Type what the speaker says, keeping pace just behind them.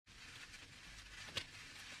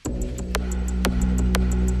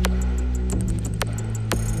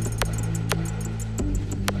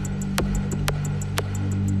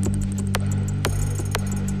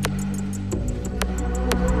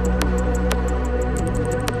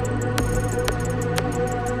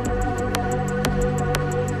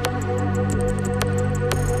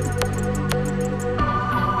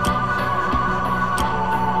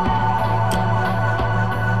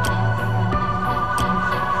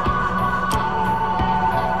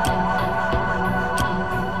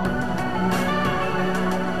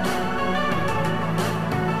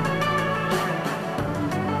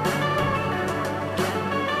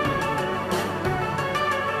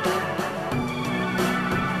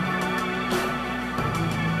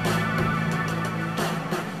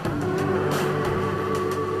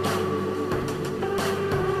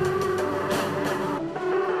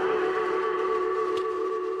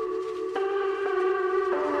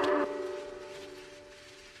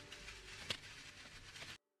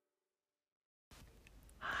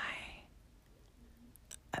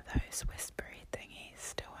this whispery thingy is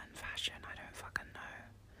still in fashion, I don't fucking know.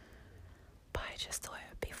 But I just thought it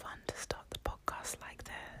would be fun to start the podcast like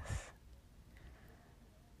this.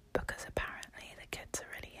 Because apparently the kids are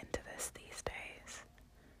really into this these days.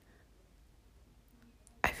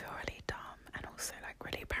 I feel really dumb and also like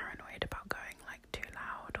really paranoid about going like too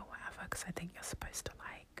loud or whatever, because I think you're supposed to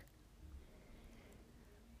like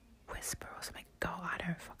whisper or something. God, I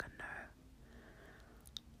don't fucking know.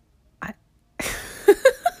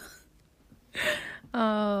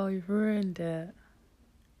 Oh, you've ruined it.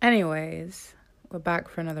 Anyways, we're back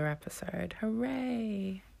for another episode.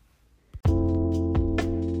 Hooray!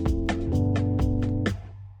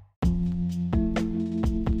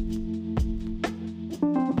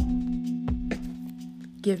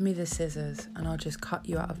 Give me the scissors and I'll just cut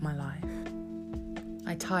you out of my life.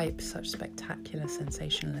 I type such spectacular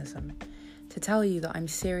sensationalism to tell you that I'm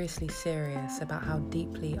seriously serious about how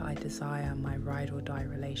deeply I desire my ride or die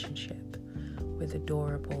relationship with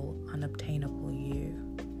adorable, unobtainable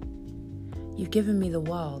you. You've given me the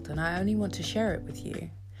world and I only want to share it with you.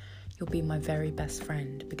 You'll be my very best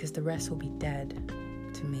friend because the rest will be dead,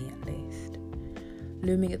 to me at least.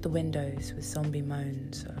 Looming at the windows with zombie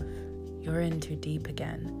moans of, you're in too deep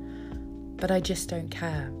again. But I just don't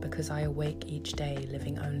care because I awake each day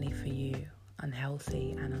living only for you,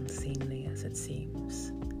 unhealthy and unseemly as it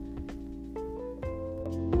seems.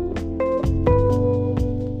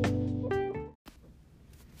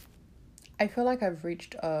 I feel like I've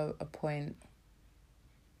reached a point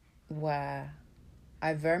where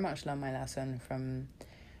I very much learned my lesson from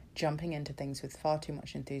jumping into things with far too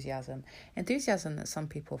much enthusiasm that some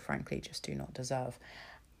people frankly just do not deserve.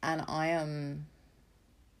 And I am,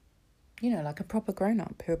 like a proper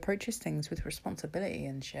grown-up who approaches things with responsibility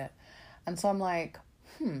and shit. And so I'm like,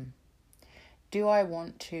 do I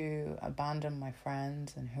want to abandon my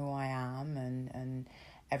friends and who I am and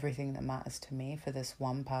everything that matters to me for this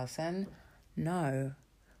one person? No.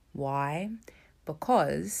 Why?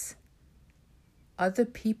 Because other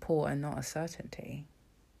people are not a certainty,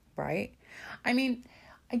 right? I mean,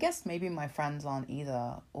 I guess maybe my friends aren't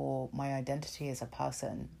either, or my identity as a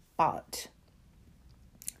person, but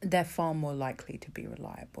they're far more likely to be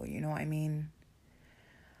reliable, you know what I mean?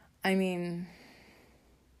 I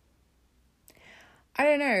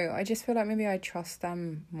don't know, I just feel like maybe I trust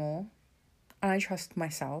them more, and I trust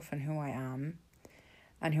myself and who I am,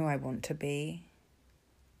 and who I want to be,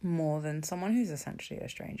 more than someone who's essentially a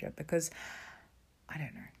stranger, because, I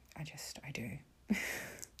don't know, I do.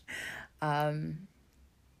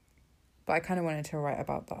 But I kind of wanted to write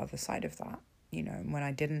about the other side of that, when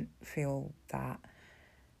I didn't feel that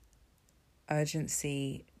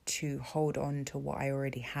urgency to hold on to what I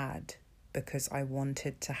already had because I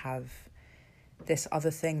wanted to have this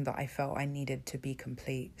other thing that I felt I needed to be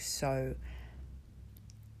complete. So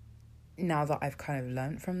now that I've kind of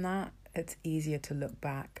learned from that, it's easier to look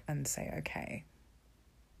back and say, okay,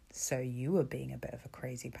 so you were being a bit of a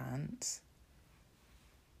crazy pants.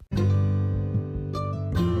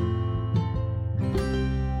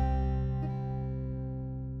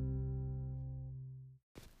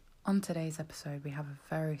 On today's episode, we have a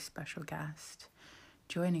very special guest.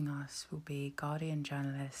 Joining us will be Guardian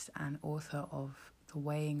journalist and author of The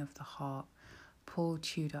Weighing of the Heart, Paul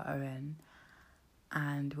Tudor Owen,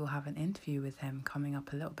 and we'll have an interview with him coming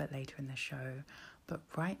up a little bit later in the show. But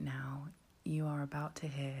right now, you are about to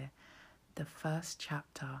hear the first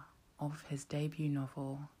chapter of his debut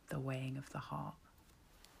novel, The Weighing of the Heart.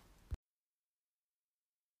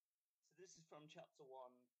 So this is from chapter 1.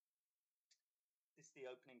 This is the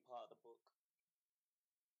opening part of the book.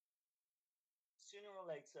 Sooner or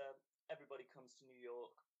later, everybody comes to New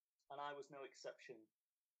York, and I was no exception.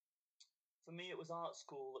 For me, it was art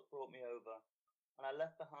school that brought me over, and I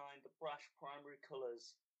left behind the brash primary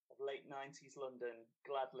colours of late 90s London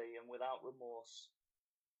gladly and without remorse.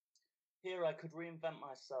 Here I could reinvent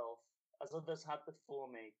myself, as others had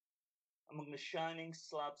before me, among the shining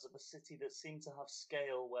slabs of a city that seemed to have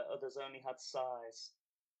scale where others only had size,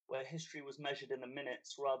 where history was measured in the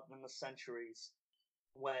minutes rather than the centuries,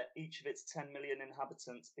 where each of its 10 million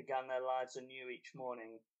inhabitants began their lives anew each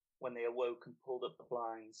morning when they awoke and pulled up the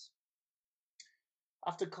blinds.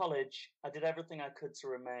 After college, I did everything I could to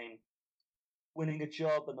remain, winning a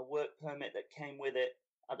job and the work permit that came with it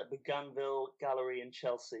at the Bougainville Gallery in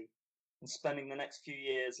Chelsea, and spending the next few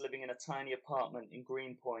years living in a tiny apartment in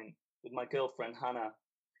Greenpoint with my girlfriend Hannah,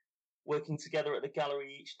 working together at the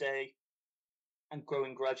gallery each day and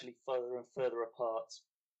growing gradually further and further apart.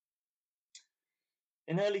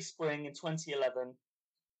 In early spring in 2011,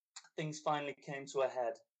 things finally came to a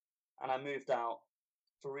head, and I moved out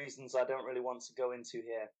for reasons I don't really want to go into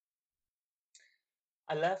here.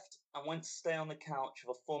 I left and went to stay on the couch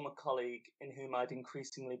of a former colleague in whom I'd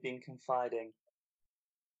increasingly been confiding.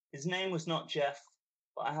 His name was not Jeff,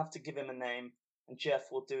 but I have to give him a name, and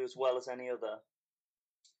Jeff will do as well as any other.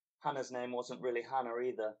 Hannah's name wasn't really Hannah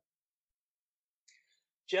either.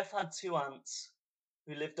 Jeff had 2 aunts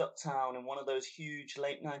who lived uptown in one of those huge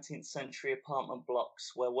late 19th century apartment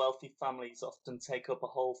blocks where wealthy families often take up a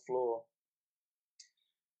whole floor.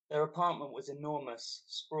 Their apartment was enormous,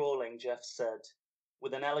 sprawling, Jeff said,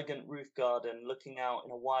 with an elegant roof garden looking out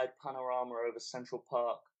in a wide panorama over Central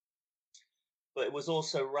Park. But it was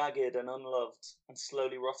also ragged and unloved and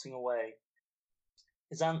slowly rotting away.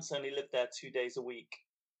 His aunts only lived there 2 days a week,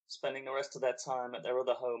 spending the rest of their time at their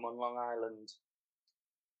other home on Long Island.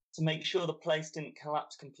 To make sure the place didn't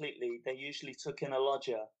collapse completely, they usually took in a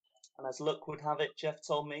lodger, and as luck would have it, Jeff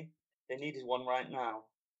told me, they needed one right now.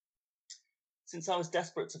 Since I was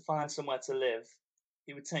desperate to find somewhere to live,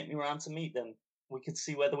 he would take me round to meet them. We could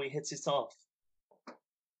see whether we hit it off.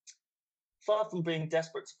 Far from being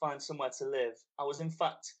desperate to find somewhere to live, I was in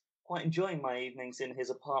fact quite enjoying my evenings in his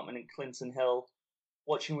apartment in Clinton Hill,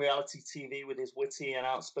 watching reality TV with his witty and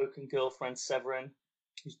outspoken girlfriend Severin,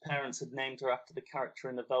 whose parents had named her after the character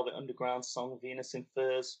in the Velvet Underground song Venus in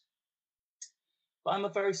Furs. But I'm a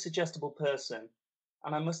very suggestible person,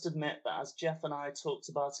 and I must admit that as Jeff and I talked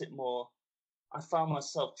about it more, I found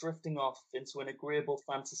myself drifting off into an agreeable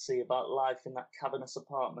fantasy about life in that cavernous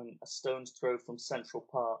apartment a stone's throw from Central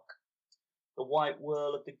Park. The white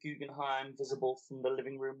whirl of the Guggenheim visible from the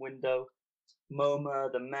living room window,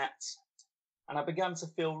 MoMA, the Met, and I began to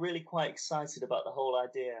feel really quite excited about the whole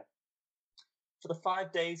idea. For the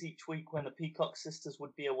 5 days each week when the Peacock sisters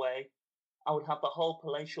would be away, I would have the whole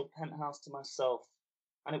palatial penthouse to myself,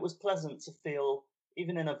 and it was pleasant to feel,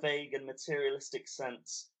 even in a vague and materialistic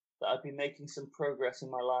sense, that I'd be making some progress in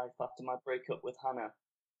my life after my breakup with Hannah,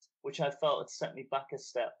 which I felt had set me back a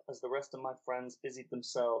step as the rest of my friends busied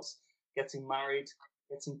themselves, getting married,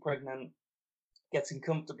 getting pregnant, getting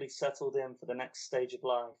comfortably settled in for the next stage of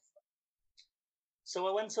life. So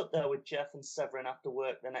I went up there with Jeff and Severin after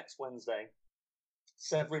work the next Wednesday,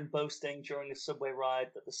 Severin boasting during the subway ride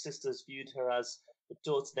that the sisters viewed her as the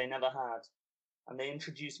daughter they never had, and they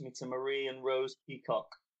introduced me to Marie and Rose Peacock.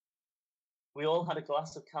 We all had a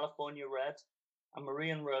glass of California Red, and Marie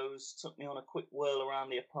and Rose took me on a quick whirl around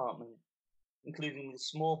the apartment, including the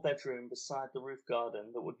small bedroom beside the roof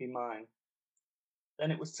garden that would be mine.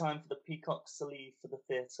 Then it was time for the Peacocks to leave for the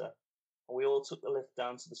theatre, and we all took the lift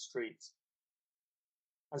down to the street.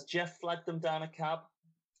 As Jeff flagged them down a cab,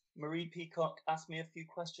 Marie Peacock asked me a few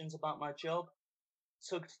questions about my job,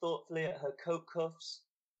 tugged thoughtfully at her coat cuffs,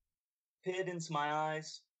 peered into my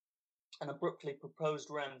eyes, and abruptly proposed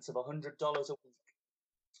rent of $100 a week.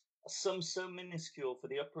 A sum so minuscule for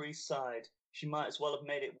the Upper East Side, she might as well have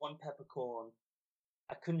made it one peppercorn.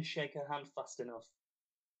 I couldn't shake her hand fast enough.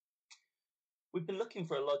 We've been looking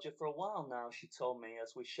for a lodger for a while now, she told me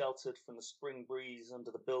as we sheltered from the spring breeze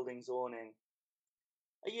under the building's awning.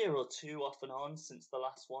 A year or two off and on since the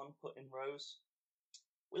last one, put in Rose.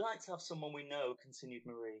 We like to have someone we know, continued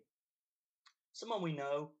Marie. Someone we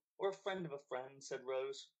know, or a friend of a friend, said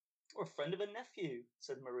Rose. Or a friend of a nephew,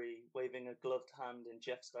 said Marie, waving a gloved hand in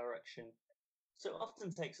Jeff's direction. So it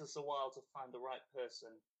often takes us a while to find the right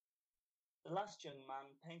person. The last young man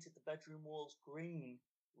painted the bedroom walls green,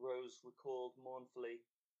 Rose recalled mournfully.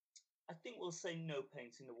 I think we'll say no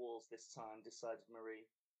painting the walls this time, decided Marie.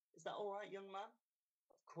 Is that all right, young man?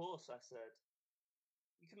 Of course, I said.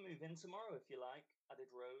 You can move in tomorrow if you like, added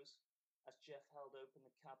Rose, as Jeff held open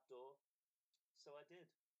the cab door. So I did.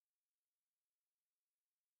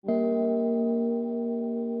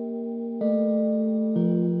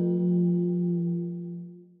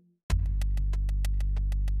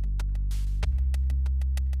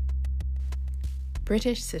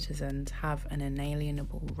 British citizens have an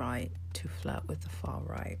inalienable right to flirt with the far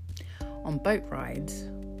right, on boat rides,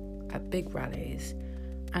 at big rallies,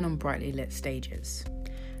 and on brightly lit stages.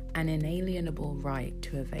 An inalienable right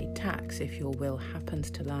to evade tax if your will happens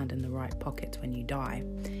to land in the right pockets when you die.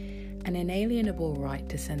 An inalienable right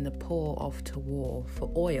to send the poor off to war for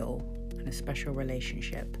oil and a special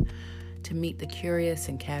relationship, to meet the curious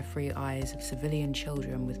and carefree eyes of civilian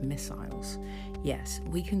children with missiles. Yes,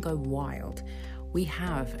 we can go wild. We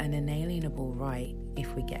have an inalienable right,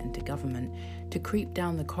 if we get into government, to creep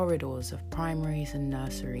down the corridors of primaries and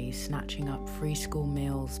nurseries, snatching up free school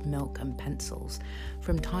meals, milk and pencils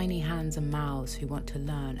from tiny hands and mouths who want to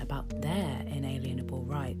learn about their inalienable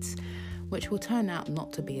rights, which will turn out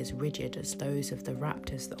not to be as rigid as those of the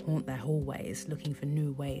raptors that haunt their hallways looking for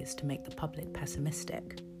new ways to make the public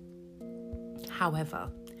pessimistic.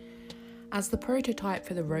 However, As the prototype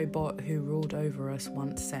for the robot who ruled over us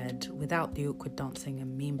once said, without the awkward dancing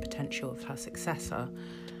and mean potential of her successor,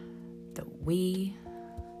 that we,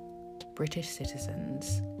 British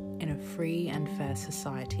citizens, in a free and fair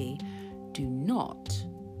society, do not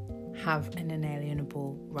have an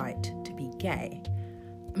inalienable right to be gay.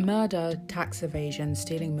 Murder, tax evasion,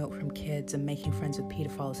 stealing milk from kids and making friends with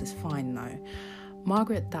paedophiles is fine though.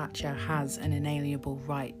 Margaret Thatcher has an inalienable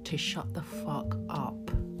right to shut the fuck up.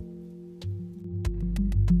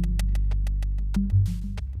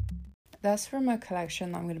 That's from a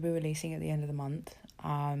collection that I'm going to be releasing at the end of the month.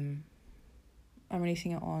 I'm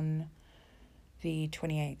releasing it on the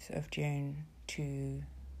 28th of June to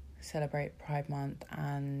celebrate Pride Month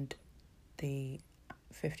and the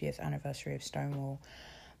 50th anniversary of Stonewall,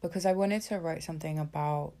 because I wanted to write something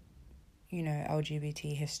about, you know,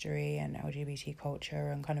 LGBT history and LGBT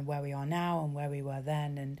culture and kind of where we are now and where we were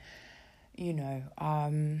then, and, you know,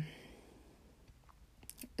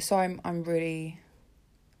 so I'm really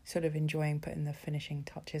sort of enjoying putting the finishing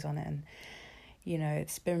touches on it, and, you know,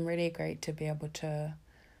 it's been really great to be able to,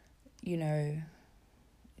 you know,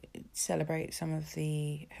 celebrate some of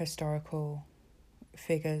the historical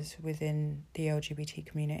figures within the LGBT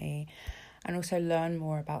community, and also learn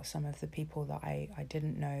more about some of the people that I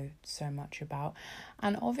didn't know so much about.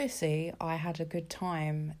 And obviously I had a good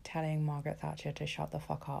time telling Margaret Thatcher to shut the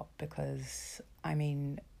fuck up, because, I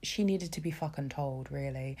mean, she needed to be fucking told,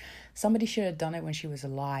 really. Somebody should have done it when she was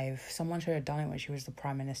alive. Someone should have done it when she was the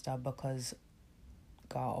Prime Minister, because,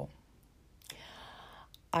 girl,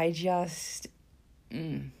 I just...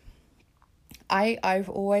 I've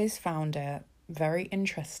always found it very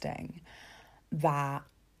interesting that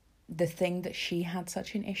the thing that she had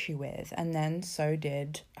such an issue with, and then so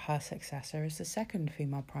did her successor as the second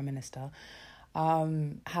female Prime Minister,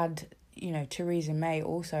 had, you know, Theresa May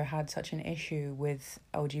also had such an issue with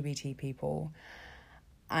LGBT people.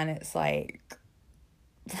 And it's like,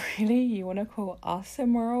 really? You want to call us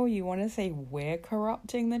immoral? You want to say we're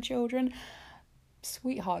corrupting the children?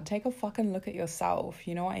 Sweetheart, take a fucking look at yourself.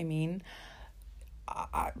 You know what I mean?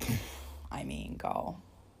 I mean, girl.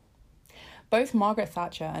 Both Margaret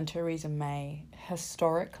Thatcher and Theresa May,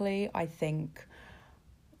 historically, I think,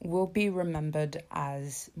 will be remembered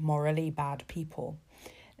as morally bad people.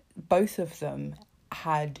 Both of them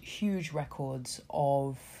had huge records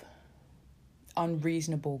of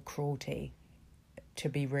unreasonable cruelty, to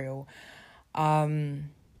be real. You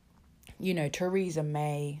know, Theresa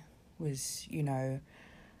May was, you know,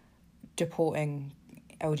 deporting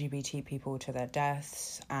LGBT people to their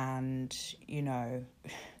deaths and, you know,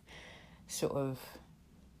 sort of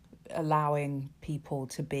allowing people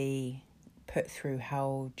to be put through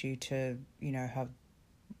hell due to, you know, her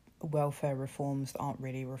welfare reforms that aren't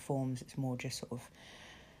really reforms. It's more just sort of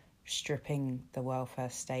stripping the welfare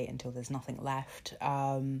state until there's nothing left.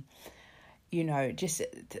 You know, just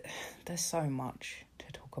there's so much to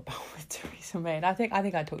talk about with Theresa May, and I think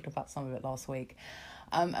I talked about some of it last week.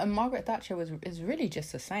 And Margaret Thatcher is really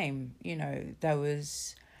just the same. You know,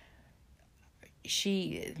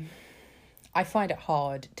 I find it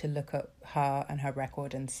hard to look at her and her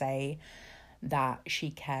record and say that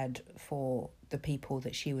she cared for the people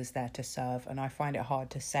that she was there to serve. And I find it hard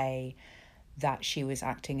to say that she was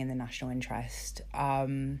acting in the national interest.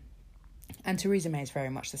 And Theresa May is very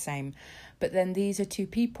much the same. But then these are two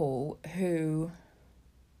people who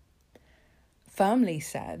firmly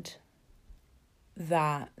said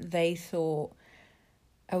that they thought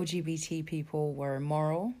LGBT people were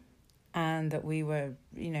immoral and that we were,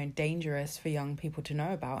 you know, dangerous for young people to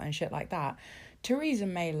know about and shit like that. Theresa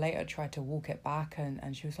May later tried to walk it back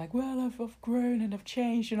and she was like, well, I've grown and I've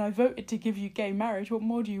changed and I voted to give you gay marriage. What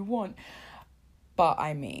more do you want? But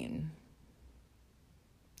I mean,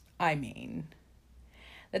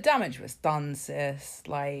 the damage was done, sis.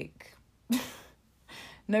 Like,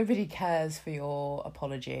 nobody cares for your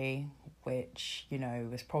apology, which, you know,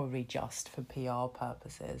 was probably just for PR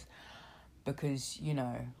purposes. Because, you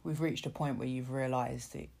know, we've reached a point where you've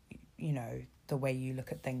realised that, you know, the way you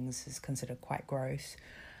look at things is considered quite gross.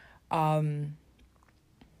 And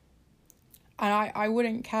I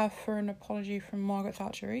wouldn't care for an apology from Margaret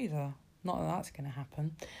Thatcher either. Not that that's going to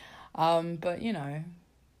happen. But, you know,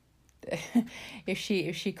 if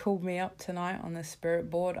she called me up tonight on the spirit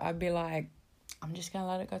board, I'd be like, I'm just going to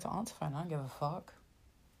let it go to answer phone. I don't give a fuck.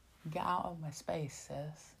 Get out of my space,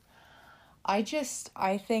 sis.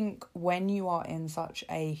 I think when you are in such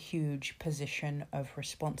a huge position of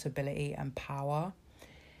responsibility and power,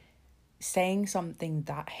 saying something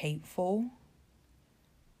that hateful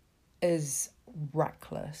is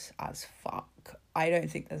reckless as fuck. I don't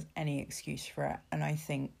think there's any excuse for it. And I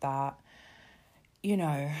think that, you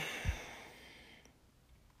know,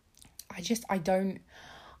 I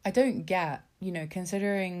don't get, you know,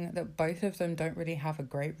 considering that both of them don't really have a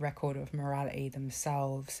great record of morality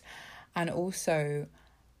themselves. And also,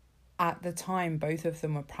 at the time, both of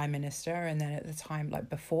them were prime minister. And then at the time, like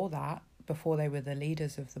before that, before they were the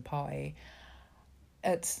leaders of the party,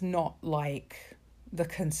 it's not like the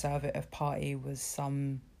Conservative Party was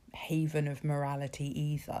some haven of morality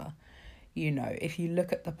either. You know, if you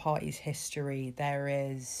look at the party's history, there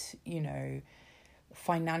is, you know,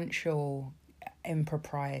 financial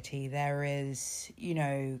impropriety. There is, you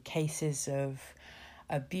know, cases of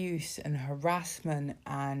abuse and harassment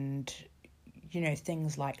and, you know,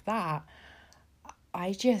 things like that.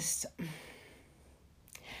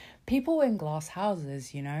 People in glass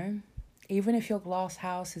houses, you know, even if your glass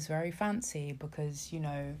house is very fancy because, you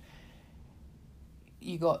know,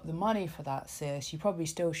 you got the money for that, sis, you probably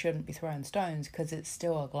still shouldn't be throwing stones because it's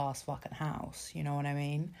still a glass fucking house, you know what I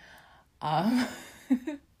mean?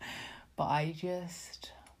 But I guess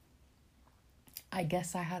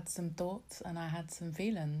I had some thoughts and I had some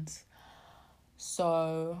feelings.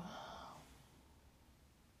 So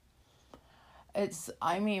I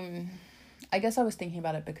guess I was thinking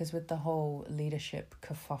about it because with the whole leadership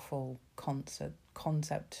kerfuffle contest,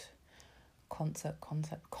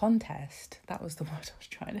 that was the word I was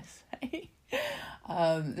trying to say.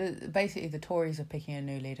 Basically the Tories are picking a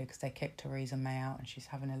new leader because they kicked Theresa May out and she's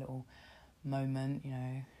having a little moment, you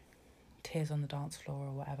know, tears on the dance floor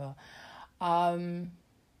or whatever.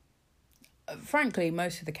 Frankly,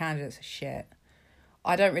 most of the candidates are shit.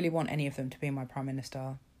 I don't really want any of them to be my prime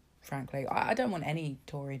minister, frankly. I don't want any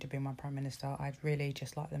Tory to be my prime minister. I'd really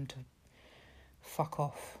just like them to fuck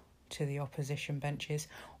off to the opposition benches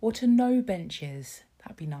or to no benches.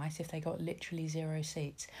 That'd be nice if they got literally 0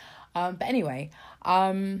 seats. But anyway,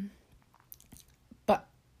 but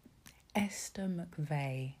Esther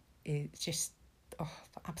McVey is just, the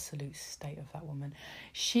absolute state of that woman.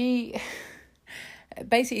 She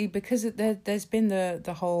basically, because there's been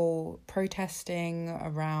the whole protesting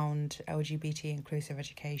around LGBT inclusive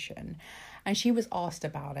education, and she was asked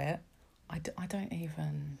about it. I don't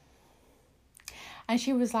even... And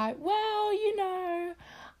she was like, well, you know,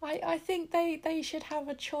 I think they should have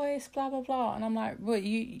a choice, blah, blah, blah. And I'm like, well,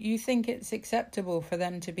 you think it's acceptable for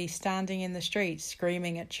them to be standing in the streets,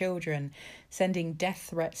 screaming at children, sending death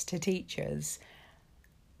threats to teachers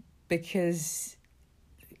because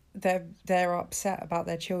they're upset about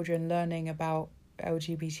their children learning about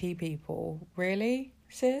LGBT people? Really,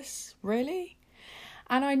 sis? Really?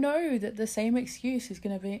 And I know that the same excuse is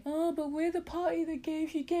going to be, oh, but we're the party that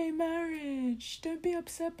gave you gay marriage. Don't be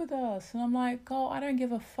upset with us. And I'm like, God, I don't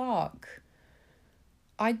give a fuck.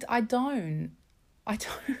 I don't.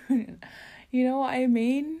 You know what I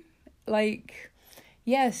mean? Like,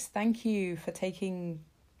 yes, thank you for taking,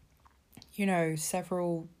 you know,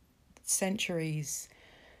 several centuries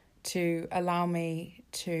to allow me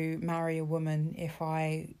to marry a woman if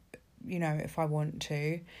I want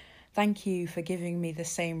to. Thank you for giving me the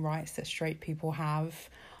same rights that straight people have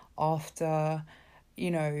after,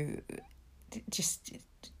 you know, just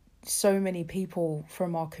so many people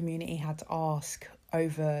from our community had to ask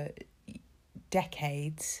over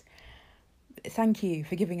decades. Thank you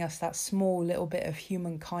for giving us that small little bit of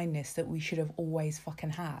human kindness that we should have always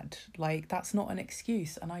fucking had. Like, that's not an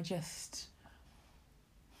excuse. And I just...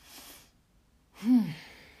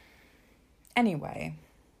 Anyway...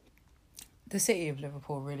 The city of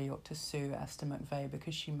Liverpool really ought to sue Esther McVey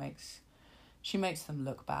because she makes them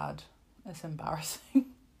look bad. It's embarrassing. And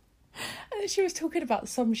then she was talking about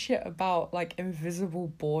some shit about, like, invisible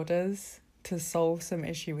borders to solve some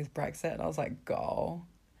issue with Brexit. And I was like, go.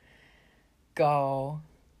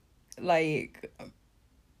 Like,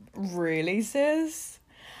 really, sis?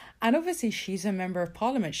 And obviously she's a member of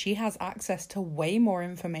parliament. She has access to way more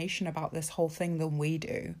information about this whole thing than we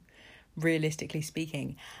do, realistically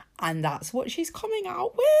speaking. And that's what she's coming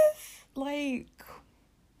out with? Like,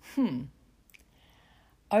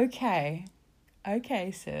 Okay,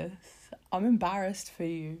 sis. I'm embarrassed for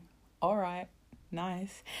you. All right,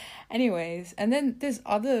 nice. Anyways, and then this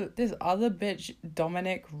other bitch,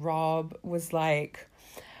 Dominic Raab, was like,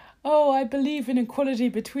 oh, I believe in equality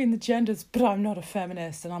between the genders, but I'm not a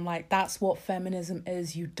feminist. And I'm like, that's what feminism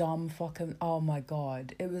is, you dumb fucking... Oh my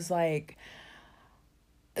God. It was like...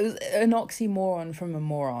 It was an oxymoron from a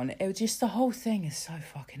moron. It was just, the whole thing is so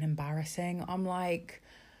fucking embarrassing. I'm like,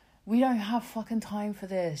 we don't have fucking time for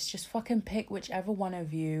this. Just fucking pick whichever one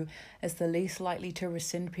of you is the least likely to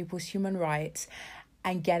rescind people's human rights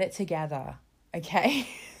and get it together, okay?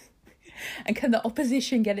 And can the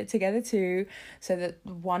opposition get it together too, so that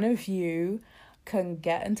one of you can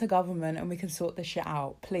get into government and we can sort this shit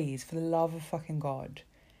out, please, for the love of fucking God.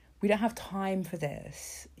 We don't have time for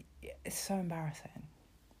this. It's so embarrassing.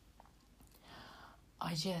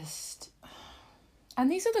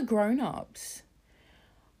 And these are the grown-ups.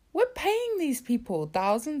 We're paying these people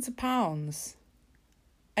thousands of pounds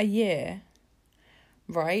a year,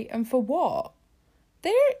 right? And for what?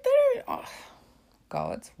 They don't, oh,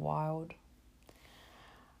 God, it's wild.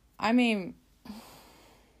 I mean,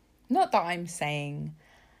 not that I'm saying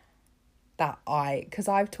that because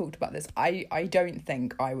I've talked about this, I don't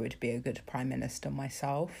think I would be a good prime minister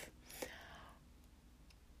myself.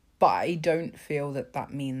 But I don't feel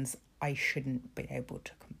that means I shouldn't be able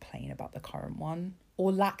to complain about the current one,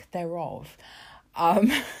 or lack thereof.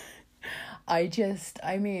 I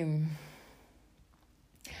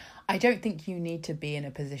don't think you need to be in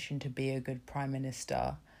a position to be a good prime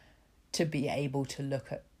minister to be able to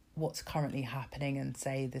look at what's currently happening and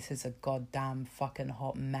say this is a goddamn fucking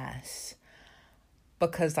hot mess.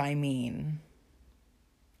 Because, it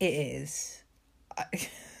is.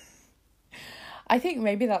 I think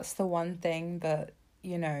maybe that's the one thing that,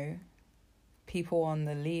 people on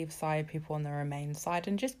the Leave side, people on the Remain side,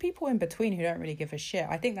 and just people in between who don't really give a shit,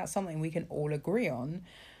 I think that's something we can all agree on,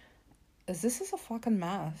 is this is a fucking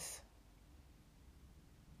mess.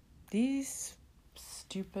 These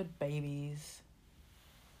stupid babies.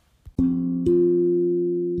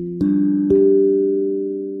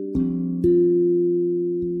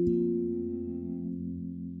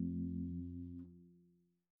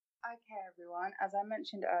 Okay, everyone. As I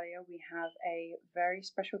mentioned earlier, we have a very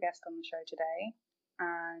special guest on the show today,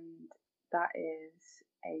 and that is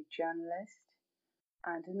a journalist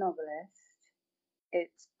and a novelist.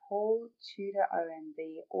 It's Paul Tudor Owen,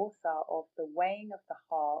 the author of The Weighing of the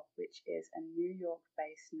Heart, which is a New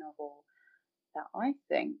York-based novel that I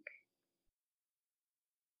think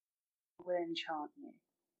will enchant you.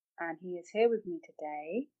 And he is here with me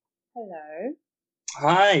today. Hello.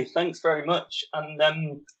 Hi, thanks very much. And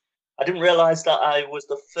I didn't realise that I was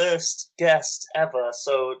the first guest ever,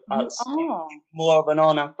 so that's more of an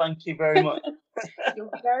honour. Thank you very much. You're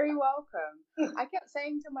very welcome. I kept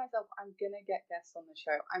saying to myself, I'm going to get guests on the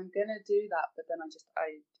show. I'm going to do that. But then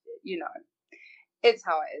it's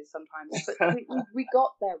how it is sometimes. But we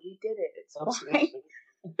got there. We did it. It's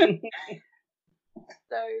fine.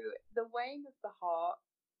 So The Weighing of the Heart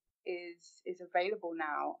is available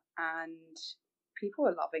now, and people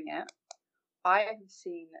are loving it. I have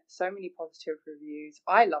seen so many positive reviews.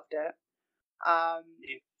 I loved it.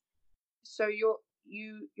 So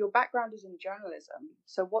your background is in journalism.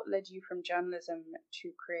 So what led you from journalism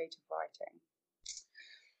to creative writing?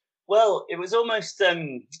 Well, it was almost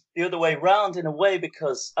the other way round in a way,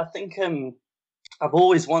 because I think I've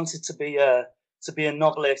always wanted to be a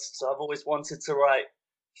novelist. So I've always wanted to write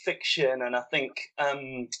fiction, and I think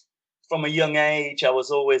from a young age I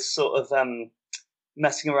was always sort of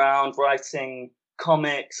messing around writing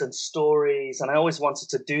comics and stories, and I always wanted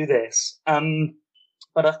to do this.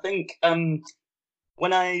 But I think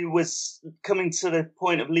when I was coming to the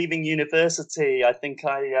point of leaving university, I think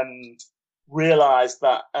I realized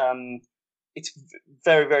that it's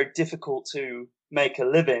very, very difficult to make a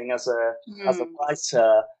living as a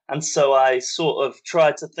writer. And so I sort of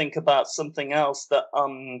tried to think about something else that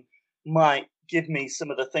might give me some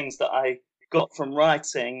of the things that I got from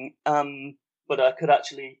writing, but I could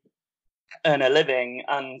actually earn a living.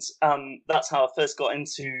 And that's how I first got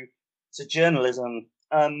into journalism.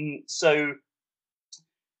 So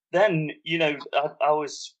then, I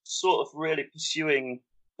was sort of really pursuing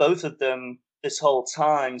both of them this whole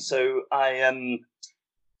time. So I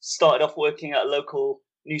started off working at a local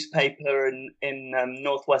newspaper in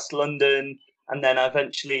northwest London, and then I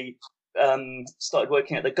eventually started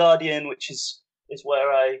working at The Guardian, which is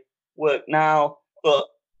where I work now. But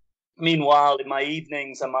meanwhile, in my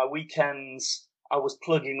evenings and my weekends, I was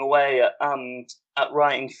plugging away at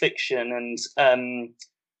writing fiction, and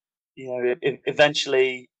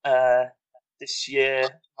eventually this year,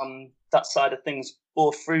 that side of things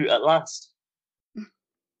bore fruit at last.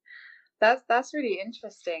 That's really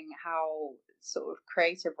interesting how sort of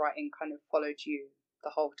creative writing kind of followed you the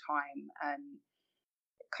whole time, and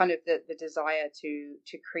kind of the desire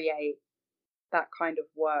to create that kind of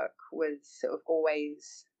work was sort of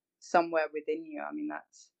always somewhere within you. I mean,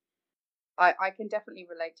 I can definitely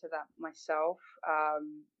relate to that myself.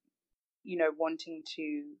 Wanting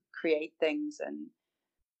to create things, and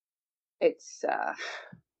it's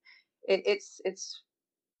it's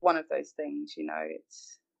one of those things,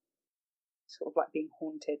 it's sort of like being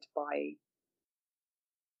haunted by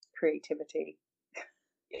creativity.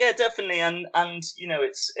 Yeah, definitely, and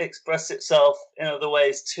it's expressed itself in other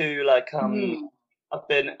ways too. Like I've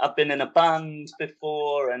been in a band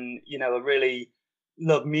before, and a really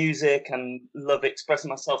love music and love expressing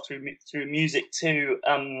myself through music too.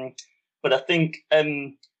 But I think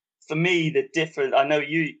for me the difference. I know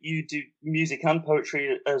you do music and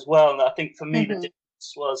poetry as well, and I think for me the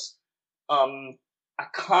difference was I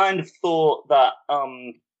kind of thought that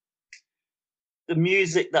the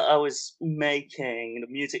music that I was making,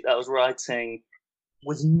 the music that I was writing,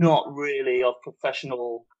 was not really of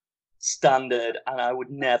professional standard, and I would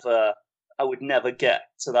never get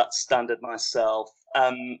to that standard myself.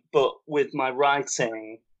 But with my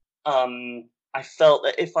writing, I felt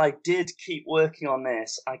that if I did keep working on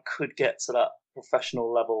this, I could get to that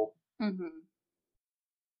professional level. And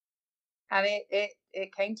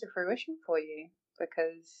it came to fruition for you,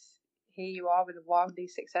 because here you are with a wildly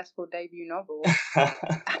successful debut novel.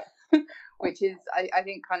 Which is, I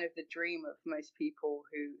think, kind of the dream of most people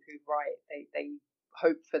who write. They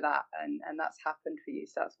hope for that, and that's happened for you,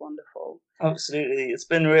 so that's wonderful. Absolutely. It's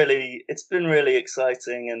been really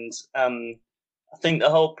exciting, and I think the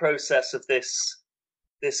whole process of this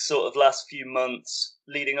sort of last few months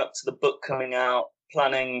leading up to the book coming out,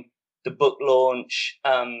 planning the book launch,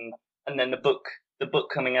 and then the book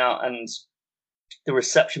coming out, and the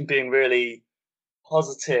reception being really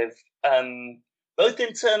positive, both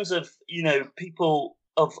in terms of, you know, people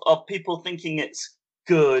thinking it's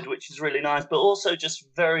good, which is really nice, but also just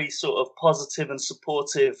very sort of positive and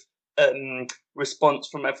supportive response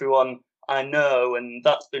from everyone I know, and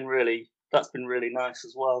that's been really nice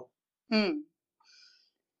as well.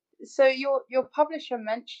 So your publisher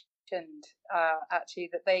mentioned actually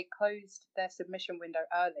that they closed their submission window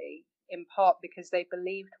early, in part because they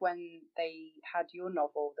believed when they had your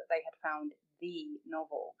novel that they had found the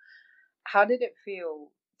novel. How did it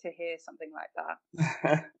feel to hear something like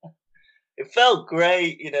that? It felt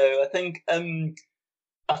great, you know. I think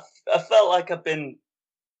I felt like I've been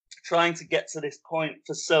trying to get to this point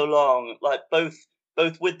for so long, like both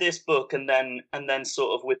with this book and then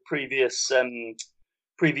sort of with previous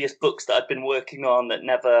books that I'd been working on that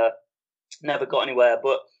never got anywhere.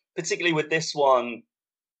 But particularly with this one,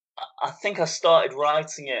 I think I started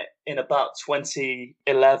writing it in about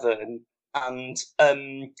 2011, and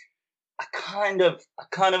I kind of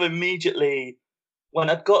immediately, when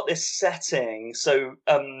I'd got this setting, so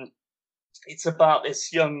it's about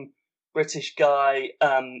this young British guy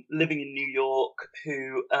living in New York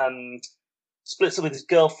who splits up with his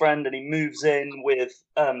girlfriend, and he moves in with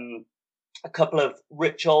a couple of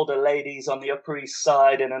rich older ladies on the Upper East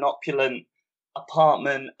Side in an opulent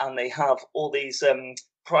apartment, and they have all these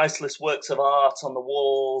priceless works of art on the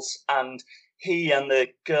walls, and he and the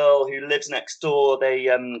girl who lives next door, they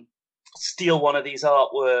steal one of these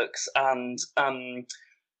artworks, and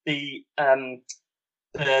the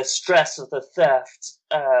stress of the theft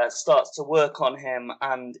starts to work on him,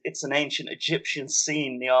 and it's an ancient Egyptian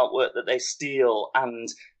scene, the artwork that they steal, and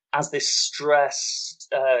as this stress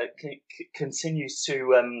continues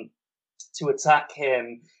to attack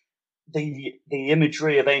him, the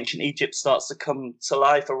imagery of ancient Egypt starts to come to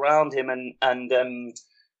life around him, and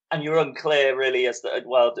you're unclear really as the,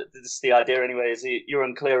 well, this is the idea anyway, is you're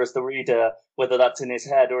unclear as the reader whether that's in his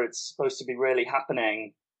head or it's supposed to be really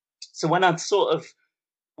happening. So when I'd sort of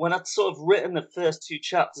written the first two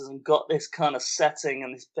chapters and got this kind of setting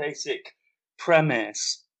and this basic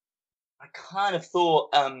premise, I kind of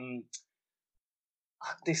thought,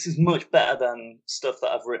 this is much better than stuff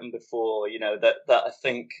that I've written before, you know, that I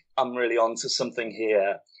think I'm really onto something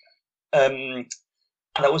here. And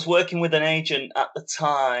I was working with an agent at the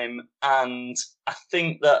time, and I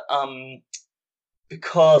think that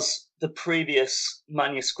because the previous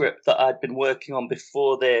manuscript that I'd been working on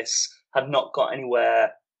before this had not got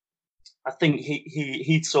anywhere, I think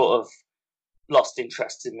he'd sort of lost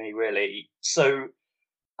interest in me, really. So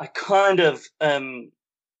I kind of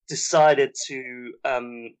decided to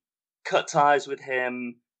cut ties with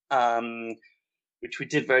him, which we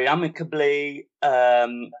did very amicably,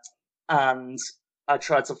 and I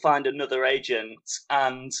tried to find another agent,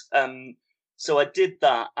 and so I did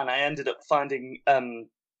that, and I ended up finding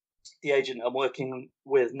the agent I'm working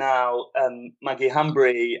with now, Maggie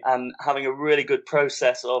Hambry, and having a really good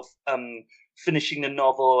process of finishing the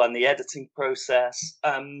novel and the editing process.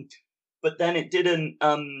 But then it didn't.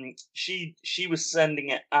 She was sending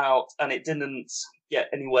it out, and it didn't get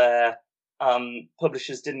anywhere.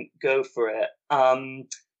 Publishers didn't go for it. And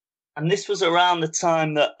this was around the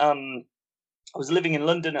time that I was living in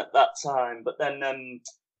London at that time. But then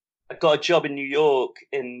I got a job in New York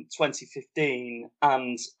in 2015,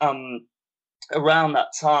 and around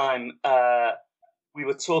that time we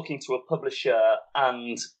were talking to a publisher,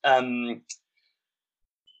 and then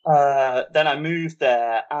I moved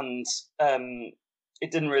there, and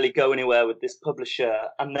it didn't really go anywhere with this publisher.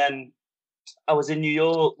 And then I was in New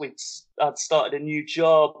York. I'd started a new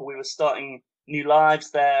job. We were starting new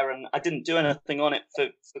lives there, and I didn't do anything on it for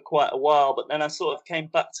quite a while. But then I sort of came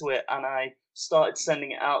back to it, and I started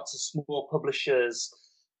sending it out to small publishers,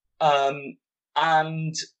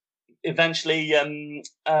 and eventually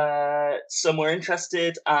some were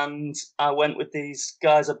interested, and I went with these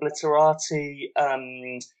guys, Obliterati,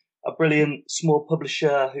 a brilliant small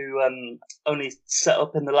publisher who only set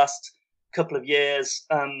up in the last couple of years.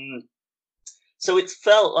 So it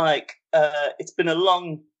felt like it's been a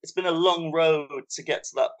long road to get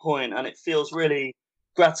to that point, and it feels really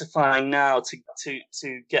gratifying now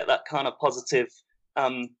to get that kind of positive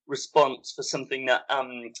response for something that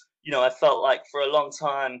I felt like for a long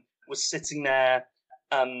time was sitting there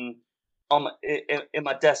in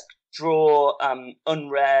my desk drawer,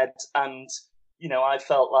 unread, and I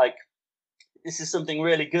felt like this is something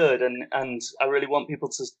really good, and I really want people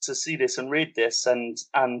to see this and read this, and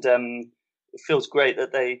it feels great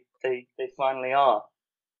that they finally are.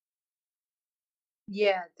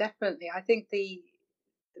 Yeah, definitely. I think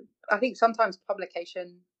sometimes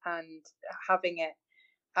publication and having it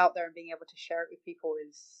out there and being able to share it with people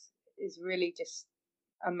is really just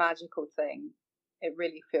a magical thing. It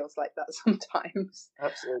really feels like that sometimes.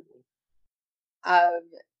 Absolutely.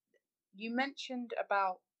 You mentioned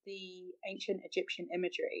about the ancient Egyptian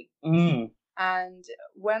imagery. Mm. And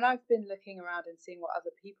when I've been looking around and seeing what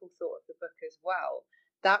other people thought of the book as well,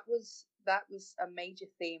 that was a major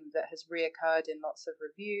theme that has reoccurred in lots of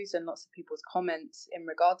reviews and lots of people's comments in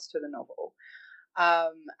regards to the novel.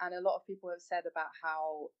 And a lot of people have said about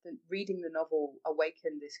how reading the novel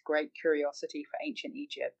awakened this great curiosity for ancient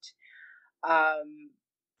Egypt.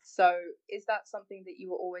 So is that something that you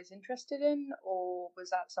were always interested in, or was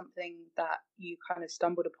that something that you kind of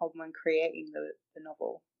stumbled upon when creating the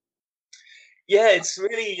novel? Yeah, it's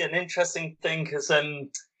really an interesting thing because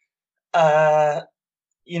I'd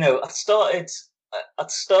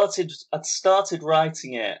started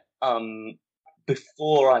writing it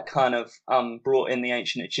before I kind of brought in the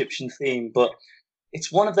ancient Egyptian theme, but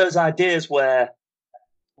it's one of those ideas where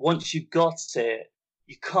once you got it,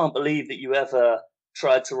 you can't believe that you ever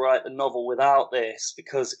tried to write the novel without this,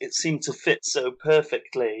 because it seemed to fit so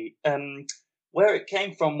perfectly. Where it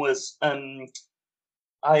came from was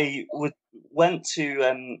I went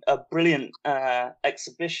to a brilliant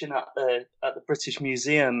exhibition at the British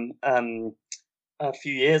Museum a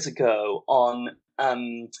few years ago on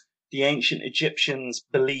the ancient Egyptians'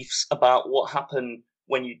 beliefs about what happens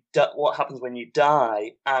when you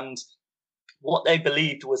die, and what they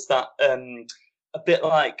believed was that a bit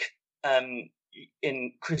like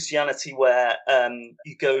in Christianity, where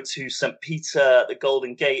you go to St. Peter at the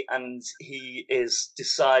Golden Gate and he is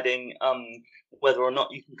deciding whether or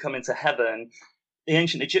not you can come into heaven. The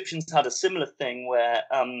ancient Egyptians had a similar thing where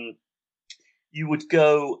you would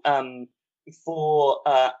go before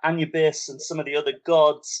Anubis and some of the other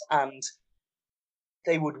gods, and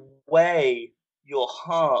they would weigh your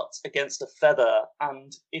heart against a feather,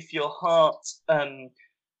 and if your heart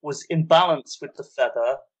was in balance with the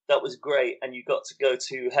feather, that was great, and you got to go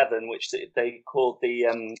to heaven, which they called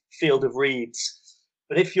the Field of Reeds.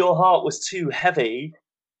 But if your heart was too heavy,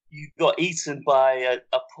 you got eaten by an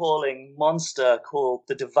appalling monster called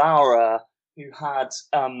the Devourer, who had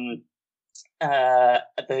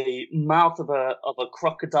the mouth of a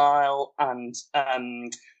crocodile and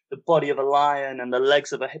the body of a lion and the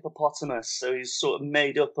legs of a hippopotamus. So he's sort of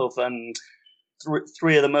made up of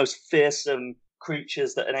three of the most fearsome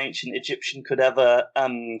creatures that an ancient Egyptian could ever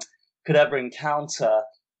encounter.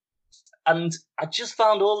 And I just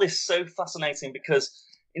found all this so fascinating because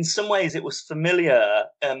in some ways it was familiar,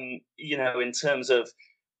 in terms of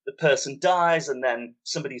the person dies and then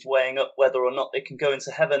somebody's weighing up whether or not they can go into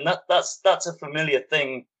heaven. That's a familiar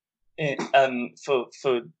thing for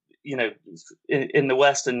in the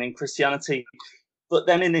West and in Christianity. But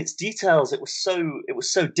then in its details, it was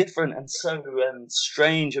so different and so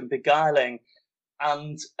strange and beguiling.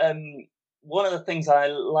 And one of the things I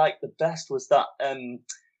liked the best was that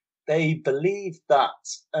they believed that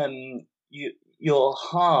your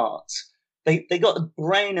heart, they got the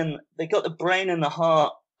brain and the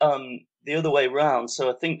heart the other way around. So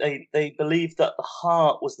I think they believed that the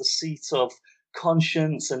heart was the seat of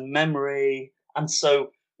conscience and memory. And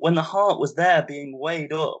so when the heart was there being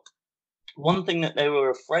weighed up, one thing that they were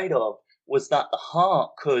afraid of was that the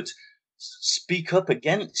heart could speak up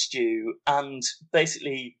against you and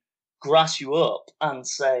basically grass you up and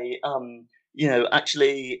say,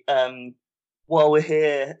 actually, while we're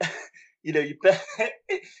here, he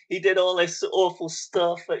did all this awful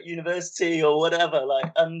stuff at university or whatever,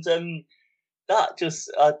 and I just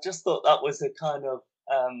thought that was a kind of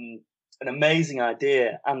an amazing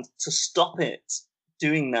idea, and to stop it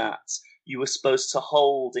doing that, you were supposed to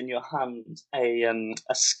hold in your hand a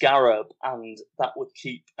scarab, and that would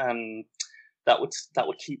keep that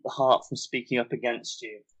would keep the heart from speaking up against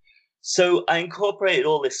you. So I incorporated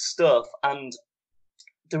all this stuff, and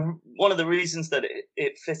one of the reasons that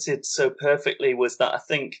it fitted so perfectly was that I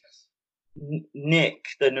think Nick,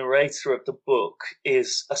 the narrator of the book,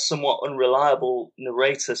 is a somewhat unreliable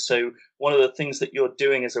narrator. So one of the things that you're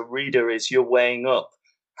doing as a reader is you're weighing up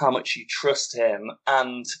how much you trust him,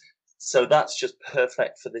 and so that's just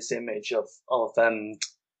perfect for this image of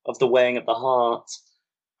the weighing of the heart.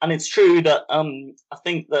 And it's true that I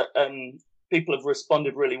think that people have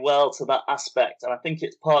responded really well to that aspect, and I think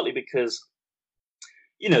it's partly because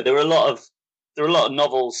there are a lot of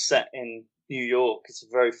novels set in New York. It's a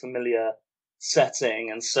very familiar setting,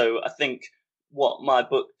 and so I think what my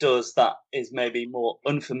book does that is maybe more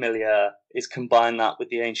unfamiliar is combine that with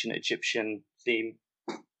the ancient Egyptian theme.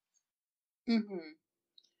 Mm-hmm.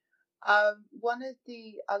 One of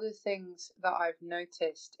the other things that I've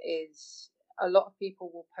noticed is a lot of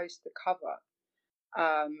people will post the cover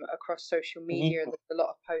across social media. Mm-hmm. There's a lot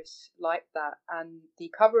of posts like that, and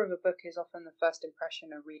the cover of a book is often the first impression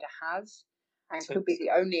a reader has, and could be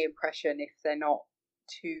the only impression if they're not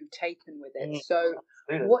too taken with it. So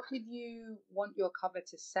what did you want your cover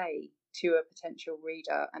to say to a potential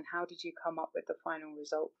reader, and how did you come up with the final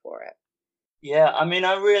result for it? Yeah, I mean,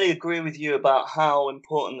 I really agree with you about how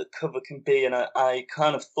important the cover can be, and I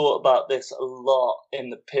kind of thought about this a lot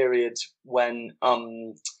in the period when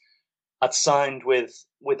I'd signed with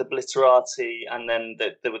Obliterati, and then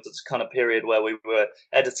there was this kind of period where we were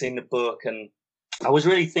editing the book, and I was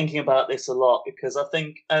really thinking about this a lot because I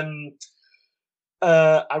think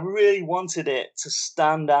I really wanted it to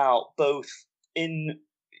stand out both in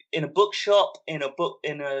a bookshop, in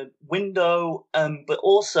a window, but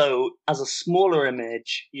also as a smaller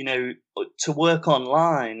image, to work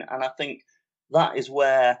online. And I think that is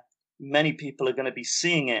where many people are going to be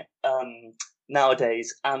seeing it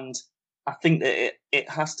nowadays. And I think that it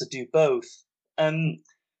has to do both. And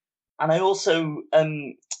I also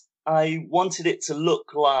I wanted it to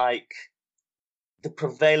look like the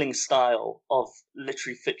prevailing style of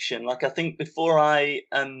literary fiction. Like, I think before I'd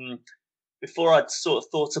sort of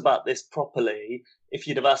thought about this properly, if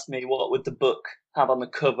you'd have asked me what would the book have on the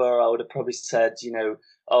cover, I would have probably said,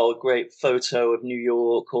 a great photo of New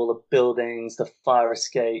York, all the buildings, the fire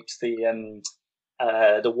escapes, the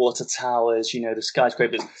water towers, the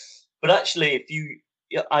skyscrapers. But actually,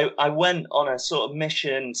 I went on a sort of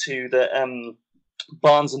mission to the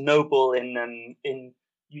Barnes and Noble in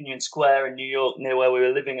Union Square in New York, near where we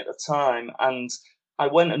were living at the time, and I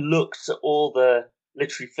went and looked at all the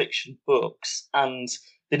literary fiction books, and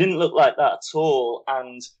they didn't look like that at all.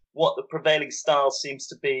 And what the prevailing style seems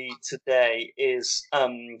to be today is a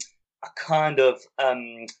kind of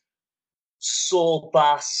Saul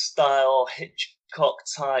Bass style, Hitchcock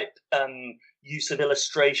type use of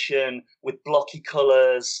illustration with blocky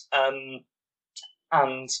colours,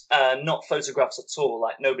 and not photographs at all.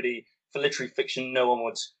 Like, nobody, for literary fiction, no one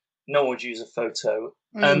would use a photo.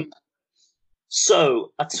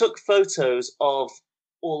 So I took photos of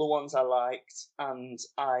all the ones I liked, and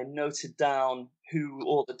I noted down who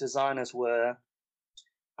all the designers were.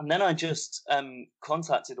 And then I just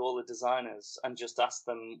contacted all the designers and just asked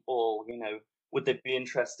them all, would they be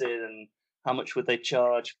interested and how much would they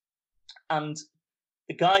charge? And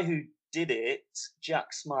the guy who did it,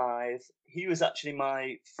 Jack Smythe, he was actually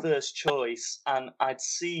my first choice, and I'd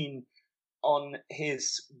seen on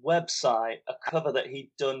his website a cover that he'd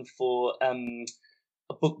done for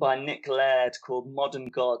a book by Nick Laird called Modern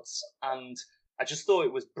Gods, and I just thought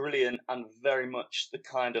it was brilliant and very much the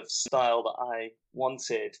kind of style that I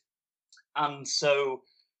wanted. And so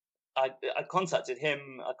I contacted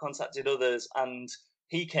him, I contacted others, and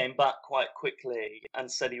he came back quite quickly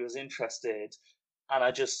and said he was interested. And I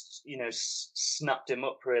just, snapped him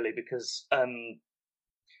up, really, because I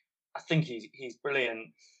think he's brilliant.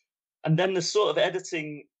 And then the sort of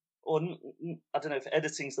editing, or I don't know if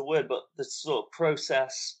editing's the word, but the sort of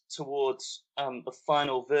process towards the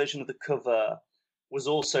final version of the cover was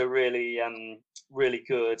also really, really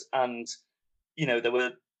good. And, there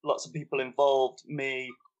were lots of people involved, me,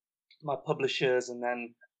 my publishers, and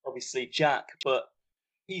then obviously Jack. But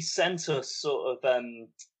he sent us sort of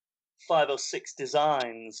 5 or 6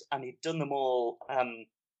 designs, and he'd done them all,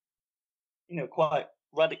 quite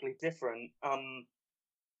radically different.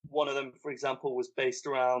 One of them, for example, was based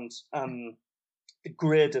around the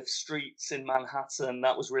grid of streets in Manhattan.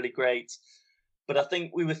 That was really great. But I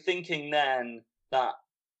think we were thinking then that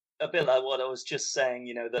a bit like what I was just saying,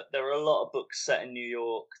 you know, that there are a lot of books set in New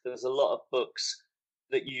York. There's a lot of books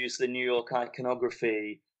that use the New York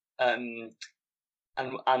iconography. And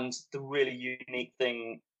the really unique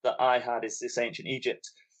thing that I had is this ancient Egypt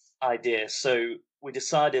idea. So we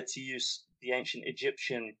decided to use the ancient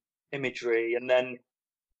Egyptian imagery, and then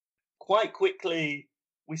quite quickly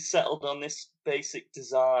we settled on this basic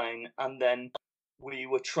design, and then we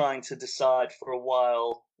were trying to decide for a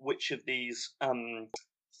while which of these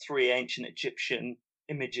three ancient Egyptian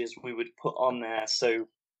images we would put on there. So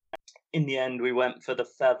in the end, we went for the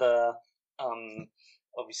feather.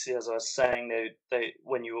 Obviously, as I was saying, they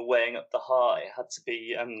when you were weighing up the heart, it had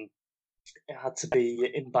to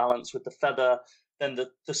be in balance with the feather. Then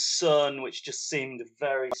the sun, which just seemed a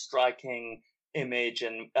very striking image,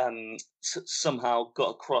 and somehow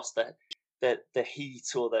got across the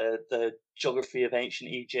heat or the geography of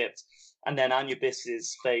ancient Egypt. And then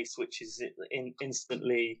Anubis's face, which is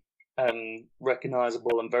instantly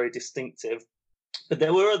recognizable and very distinctive. But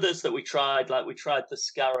there were others that we tried, like we tried the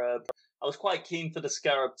scarab. I was quite keen for the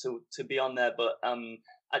scarab to be on there, but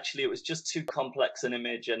actually it was just too complex an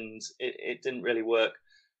image, and it didn't really work.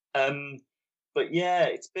 But yeah,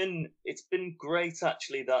 it's been great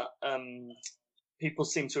actually that people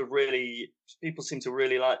seem to really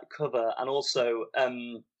like the cover, and also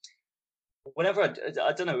whenever I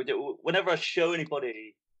don't know, whenever I show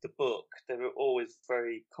anybody the book, they're always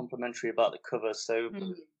very complimentary about the cover. So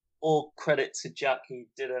all credit to Jack. He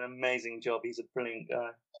did an amazing job. He's a brilliant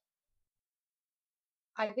guy.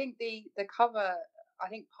 I think the cover, I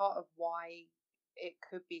think part of why it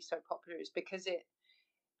could be so popular is because it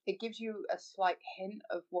gives you a slight hint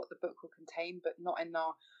of what the book will contain, but not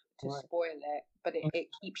enough to spoil it. But it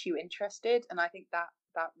keeps you interested, and I think that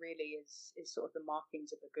really is sort of the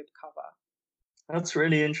markings of a good cover. That's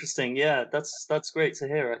really interesting. Yeah, that's great to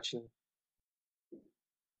hear, actually.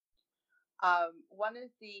 One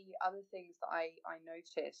of the other things that I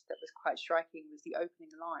noticed that was quite striking was the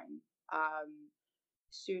opening line.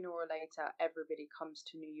 Sooner or later, everybody comes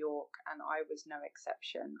to New York, and I was no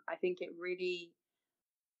exception. I think it really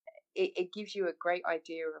it gives you a great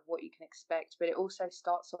idea of what you can expect, but it also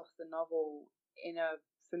starts off the novel in a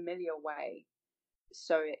familiar way,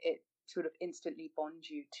 so it sort of instantly bonds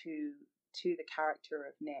you to the character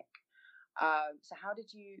of Nick. So how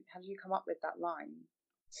did you come up with that line?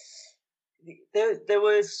 There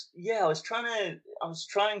was, I was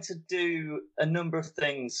trying to do a number of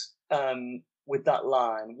things with that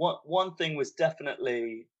line. One thing was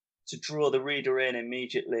definitely to draw the reader in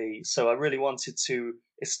immediately. So I really wanted to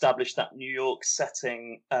establish that New York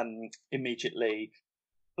setting immediately,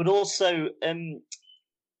 but also I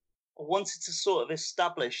wanted to sort of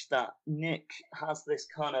establish that Nick has this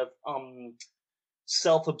kind of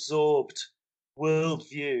self-absorbed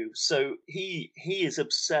worldview. So he is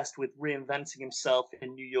obsessed with reinventing himself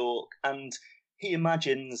in New York, and he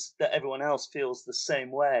imagines that everyone else feels the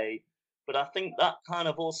same way. But I think that kind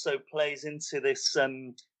of also plays into this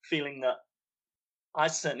feeling that I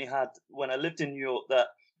certainly had when I lived in New York,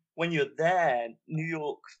 that when you're there, New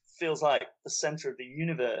York feels like the center of the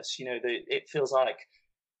universe. You know, it feels like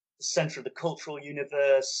the center of the cultural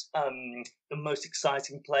universe, the most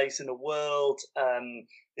exciting place in the world,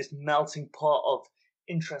 this melting pot of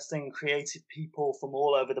interesting, creative people from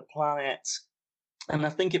all over the planet. And I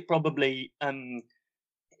think it probably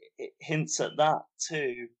it hints at that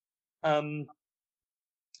too.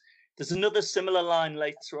 There's another similar line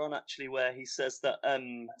later on, actually, where he says that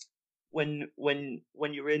when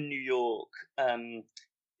you're in New York,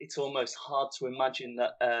 it's almost hard to imagine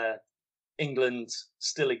that England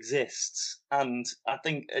still exists. And I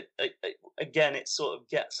think again, it sort of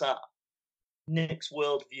gets at Nick's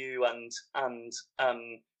worldview and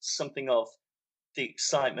something of the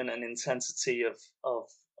excitement and intensity of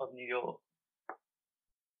New York.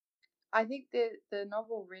 I think the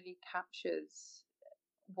novel really captures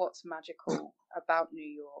what's magical about New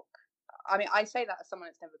York. I mean, I say that as someone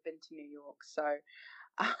that's never been to New York, so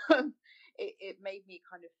it made me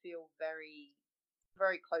kind of feel very,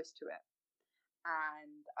 very close to it.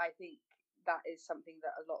 And I think that is something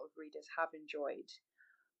that a lot of readers have enjoyed.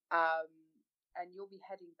 And you'll be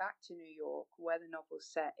heading back to New York, where the novel's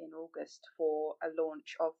set, in August for a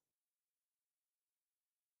launch of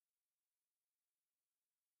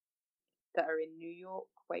that are in New York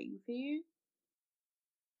waiting for you.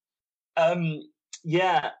 I'm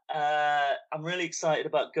really excited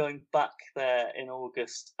about going back there in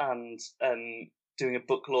August and doing a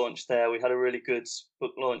book launch there. We had a really good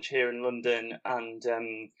book launch here in London, and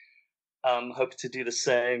I'm hoping to do the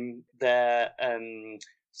same there.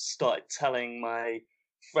 Started telling my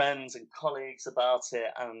friends and colleagues about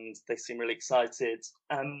it, and they seem really excited.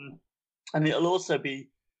 And it'll also be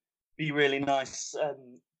really nice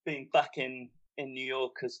being back in New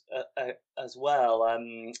York as well.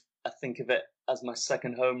 I think of it as my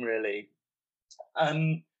second home, really.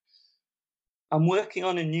 Um, I'm working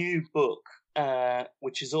on a new book,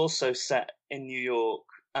 which is also set in New York,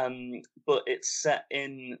 but it's set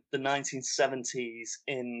in the 1970s,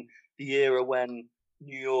 in the era when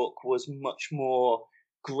New York was much more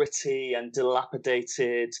gritty and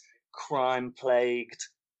dilapidated, crime plagued.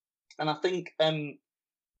 And I think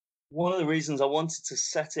one of the reasons I wanted to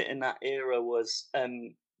set it in that era was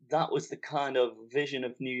that was the kind of vision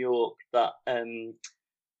of New York that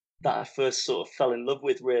that I first sort of fell in love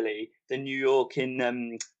with, really. The New York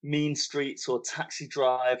in Mean Streets or Taxi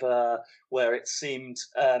Driver, where it seemed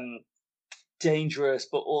dangerous,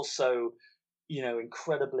 but also, you know,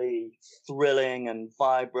 incredibly thrilling and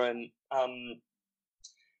vibrant.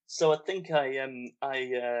 So I think I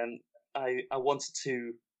wanted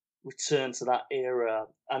to return to that era.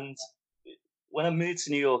 And when I moved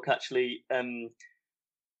to New York, actually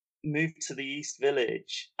moved to the East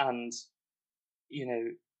Village, and you know,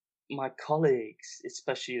 my colleagues,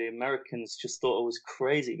 especially the Americans, just thought it was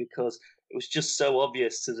crazy because it was just so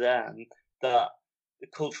obvious to them that the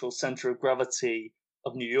cultural center of gravity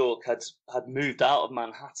of New York had moved out of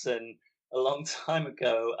Manhattan a long time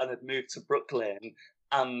ago and had moved to Brooklyn,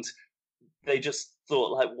 and they just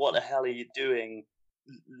thought, like, what the hell are you doing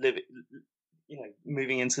living, you know,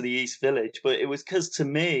 moving into the East Village? But it was because, to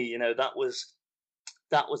me, you know, that was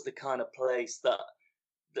the kind of place that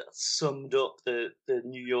summed up the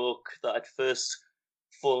New York that I'd first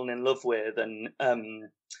fallen in love with, and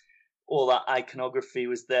all that iconography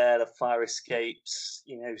was there, the fire escapes,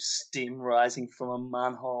 you know, steam rising from a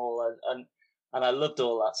manhole, and I loved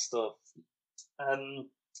all that stuff.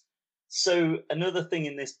 So another thing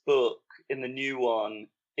in this book, in the new one,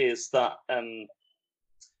 is that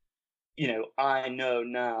you know, I know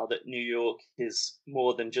now that New York is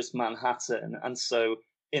more than just Manhattan, and so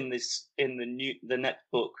in the next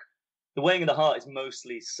book, The Weighing of the Heart is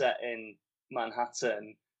mostly set in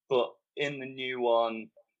Manhattan, but in the new one,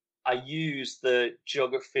 I use the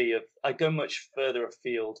geography of, I go much further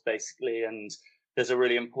afield, basically, and there's a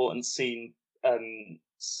really important scene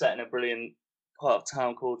set in a brilliant part of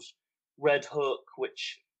town called Red Hook,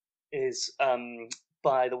 which is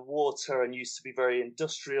by the water and used to be very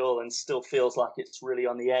industrial and still feels like it's really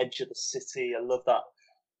on the edge of the city. I love that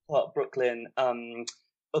part of Brooklyn.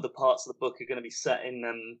 Other parts of the book are going to be set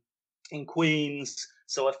in Queens,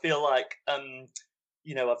 so I feel like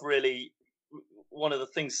you know, I've really, one of the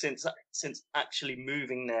things since actually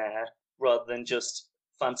moving there, rather than just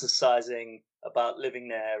fantasizing about living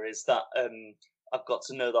there, is that I've got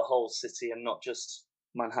to know the whole city and not just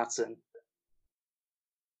Manhattan.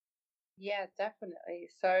 Yeah, definitely.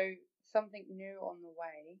 So something new on the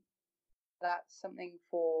way. That's something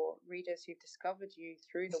for readers who've discovered you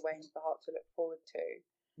through The Weighing of the Heart to look forward to.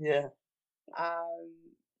 Yeah.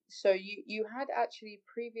 So you had actually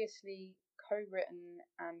previously co-written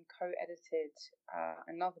and co-edited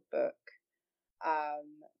another book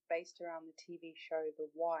based around the TV show The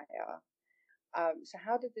Wire. So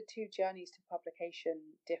how did the two journeys to publication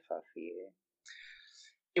differ for you?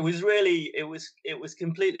 It was really, it was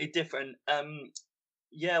completely different.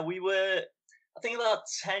 Yeah, I think about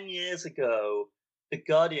 10 years ago, The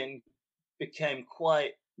Guardian became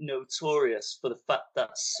quite notorious for the fact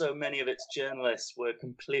that so many of its journalists were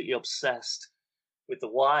completely obsessed with The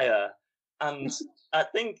Wire. And I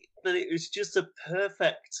think that it was just a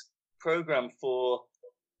perfect program for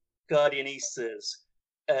Guardian Easters.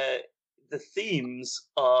 The themes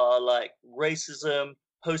are like racism,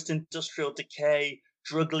 post-industrial decay,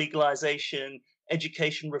 drug legalization,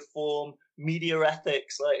 education reform, media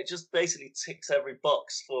ethics. Like, it just basically ticks every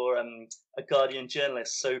box for a Guardian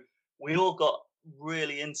journalist. So we all got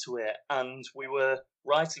really into it, and we were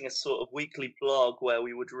writing a sort of weekly blog where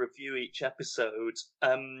we would review each episode.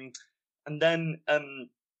 And then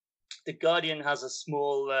the Guardian has a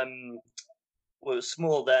small, well, it was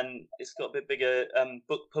small then, it's got a bit bigger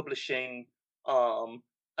book publishing arm,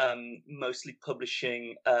 mostly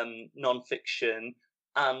publishing non-fiction,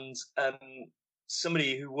 and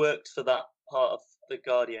somebody who worked for that part of the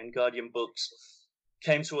Guardian Books,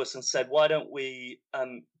 came to us and said, why don't we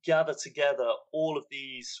gather together all of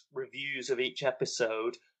these reviews of each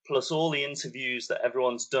episode, plus all the interviews that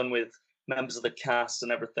everyone's done with members of the cast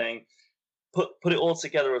and everything, put it all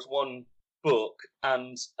together as one book,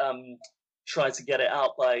 and try to get it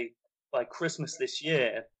out by Christmas this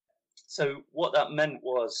year. So what that meant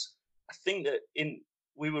was, I think that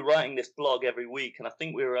we were writing this blog every week, and I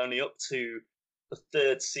think we were only up to the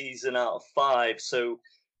third season out of 5. So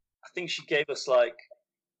I think she gave us like,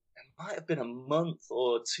 it might have been a month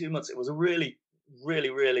or 2 months. It was a really,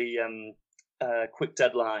 really, really quick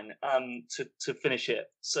deadline to finish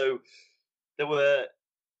it. So there were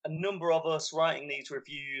a number of us writing these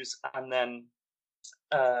reviews, and then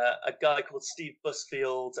a guy called Steve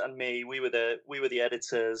Busfield and me. We were the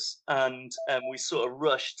editors, and we sort of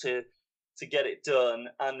rushed to get it done,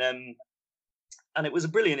 and it was a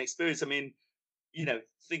brilliant experience. I mean, you know,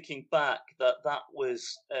 thinking back, that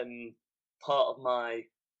was part of my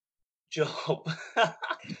job.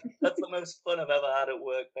 That's the most fun I've ever had at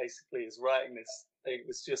work, basically, is writing this thing. It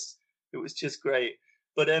was just great.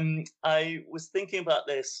 But I was thinking about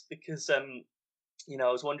this because you know,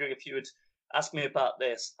 I was wondering if you would ask me about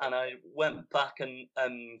this, and I went back and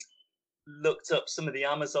looked up some of the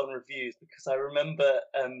Amazon reviews, because I remember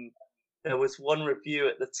there was one review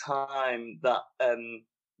at the time that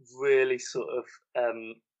really sort of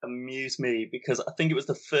amused me, because I think it was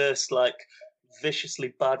the first like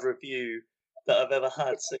viciously bad review that I've ever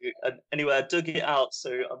had. So anyway, I dug it out,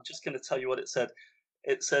 so I'm just going to tell you what it said.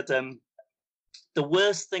 It said, the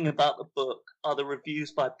worst thing about the book are the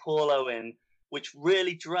reviews by Paul Owen, which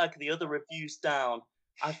really drag the other reviews down.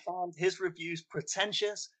 I found his reviews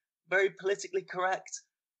pretentious, very politically correct,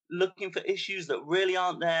 looking for issues that really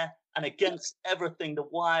aren't there, and against everything The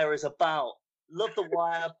Wire is about. Love The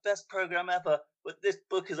Wire, best program ever, but this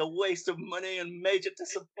book is a waste of money and major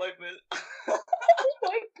disappointment. Oh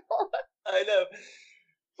my God. I know.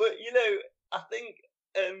 But, you know, I think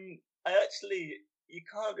you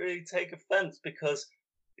can't really take offense, because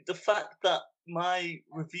the fact that my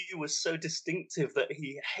review was so distinctive that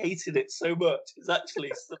he hated it so much is actually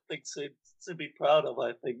something to be proud of,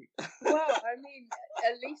 I think. Well, I mean,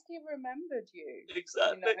 at least he remembered you.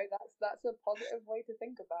 Exactly. You know, that's a positive way to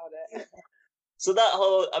think about it. So that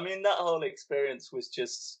whole experience was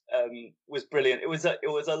just was brilliant. It was a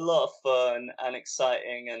lot of fun and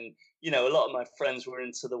exciting, and you know, a lot of my friends were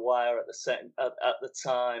into The Wire at the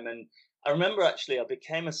time, and I remember actually I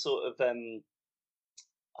became a sort of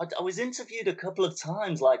I was interviewed a couple of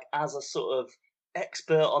times, like as a sort of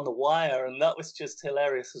expert on The Wire, and that was just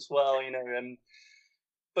hilarious as well, you know.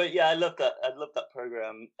 But yeah, I love that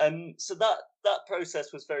program. So that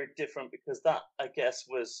process was very different, because that, I guess,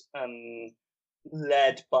 was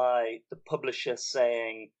led by the publisher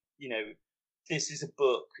saying, you know, this is a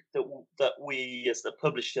book that we as the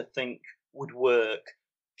publisher think would work.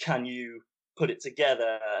 Can you put it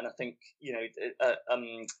together? And I think, you know,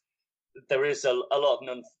 there is a lot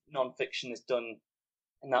of non-fiction is done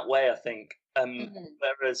in that way, I think.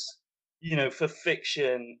 Whereas, you know, for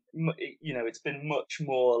fiction, you know, it's been much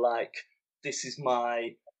more like, this is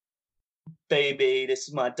my baby, this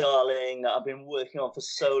is my darling that I've been working on for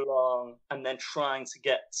so long, and then trying to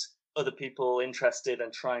get other people interested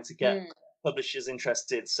and trying to get publishers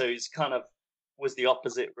interested. So it's kind of was the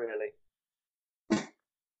opposite, really.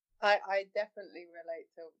 I definitely relate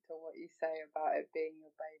to what you say about it being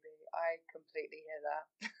your baby. I completely hear that.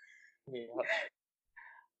 Yeah.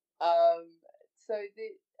 So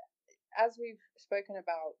as we've spoken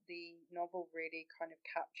about, the novel really kind of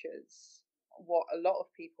captures what a lot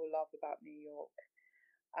of people love about New York.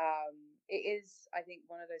 It is, I think,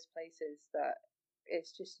 one of those places that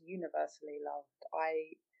is just universally loved.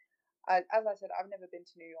 As I said, I've never been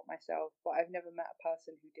to New York myself, but I've never met a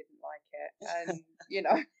person who didn't like it, and you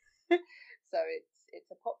know, so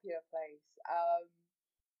it's a popular place,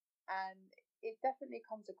 and it definitely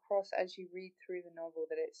comes across as you read through the novel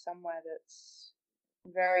that it's somewhere that's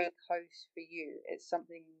very close for you. It's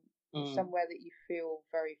something somewhere that you feel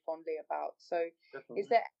very fondly about. So, definitely. Is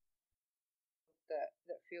there that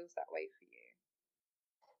feels that way for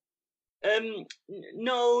you?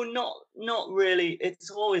 No, not really. It's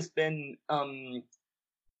always been the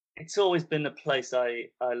place I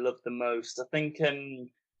love the most. I think I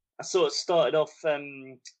sort of started off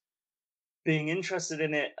being interested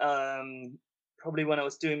in it probably when I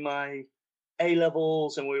was doing my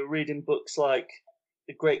A-levels, and we were reading books like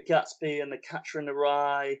The Great Gatsby and The Catcher in the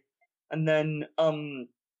Rye, and then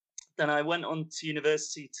I went on to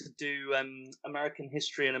university to do American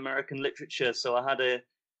history and American literature. So I had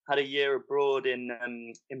a year abroad in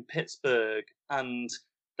Pittsburgh, and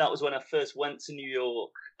that was when I first went to New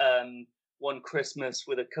York. One Christmas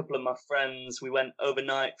with a couple of my friends, we went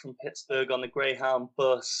overnight from Pittsburgh on the Greyhound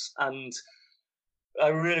bus, and I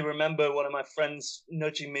really remember one of my friends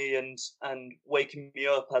nudging me and waking me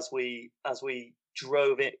up as we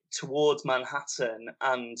drove it towards Manhattan.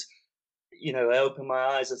 And you know, I opened my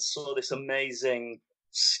eyes and saw this amazing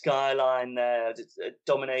skyline there,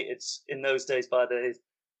 dominated in those days by the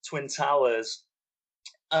Twin Towers.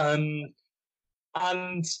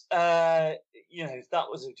 And that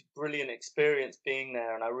was a brilliant experience being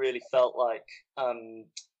there, and I really felt like a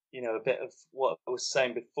bit of what I was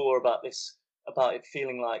saying before about it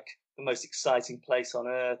feeling like the most exciting place on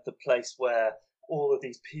earth, the place where all of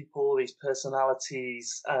these people, these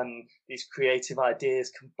personalities, these creative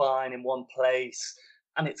ideas combine in one place.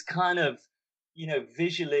 And it's kind of,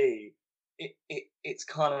 visually, it's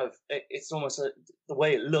almost the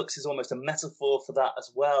way it looks is almost a metaphor for that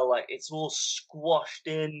as well. Like, it's all squashed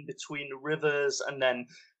in between the rivers, and then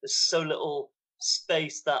there's so little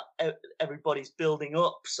space that everybody's building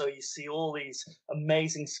up. So you see all these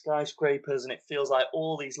amazing skyscrapers, and it feels like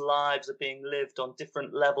all these lives are being lived on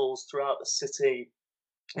different levels throughout the city.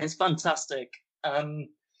 And it's fantastic.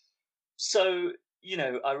 So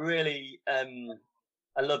I really I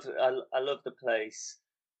love the place.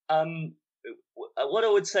 Um, what I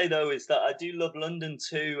would say though is that I do love London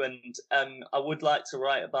too, and I would like to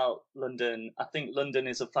write about London. I think London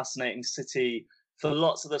is a fascinating city for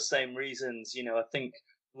lots of the same reasons. I think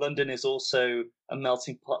London is also a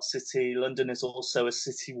melting pot city. London is also a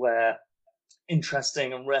city where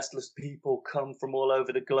interesting and restless people come from all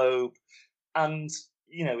over the globe, and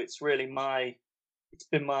it's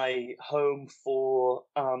been my home for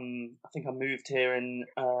I think I moved here in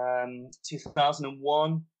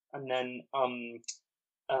 2001, and then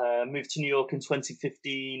moved to New York in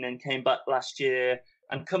 2015 and came back last year.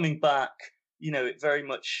 And coming back, it very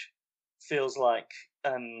much feels like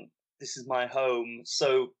this is my home.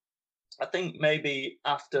 So I think maybe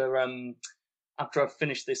after I've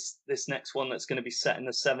finished this next one that's going to be set in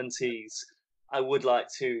the 70s, I would like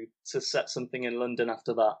to set something in London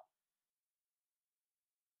after that.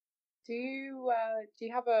 Do you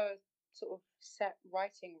have a sort of set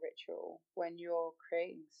writing ritual when you're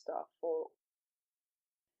creating stuff, or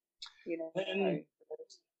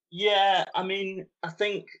yeah, I mean, I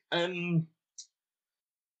think one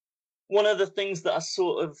of the things that I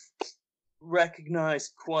sort of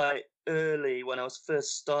recognized quite early when I was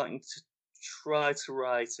first starting to try to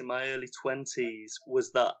write in my early 20s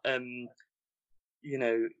was that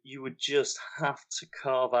you would just have to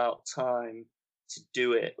carve out time to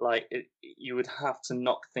do it. Like, you would have to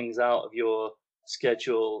knock things out of your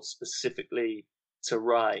schedule specifically to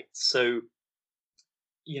write. So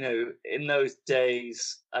in those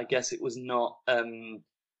days, I guess it was not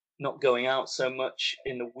going out so much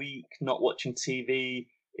in the week, not watching TV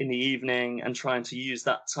in the evening, and trying to use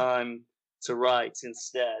that time to write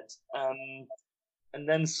instead. And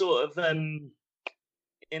then sort of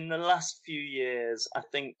in the last few years, I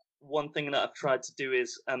think one thing that I've tried to do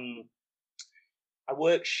is I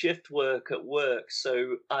work shift work at work,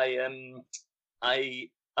 so I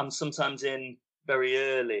am sometimes in very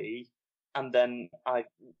early, and then I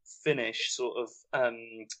finish sort of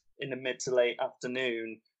in the mid to late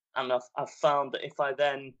afternoon. And I've found that if I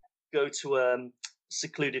then go to a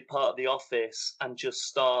secluded part of the office and just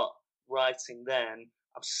start writing, then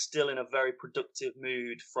I'm still in a very productive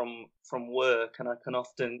mood from work, and I can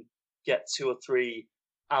often get 2 or 3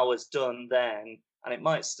 hours done then, and it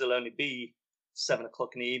might still only be 7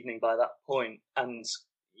 o'clock in the evening by that point, and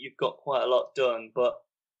you've got quite a lot done. But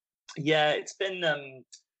yeah, it's been I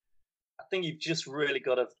think you've just really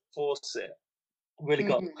got to force it, really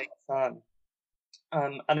got to take time.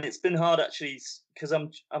 And it's been hard actually, because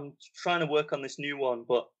I'm trying to work on this new one,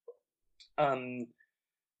 but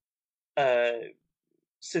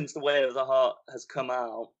since The Way of the Heart has come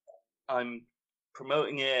out, I'm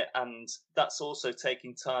promoting it, and that's also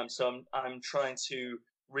taking time. So I'm trying to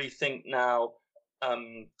rethink now,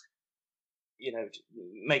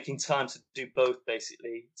 making time to do both,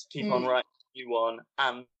 basically, to keep on writing a new one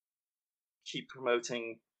and keep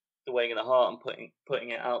promoting The Way of the Heart and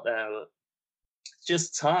putting it out there. It's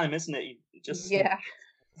just time, isn't it? Yeah.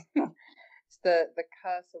 It's the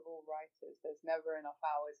curse of all writers. There's never enough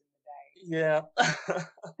hours in the day. Yeah.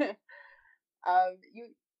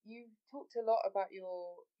 You talked a lot about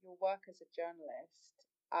your work as a journalist.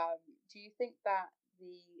 Do you think that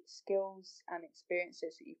the skills and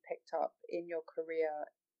experiences that you've picked up in your career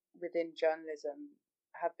within journalism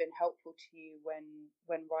have been helpful to you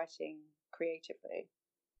when writing creatively?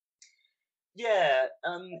 Yeah,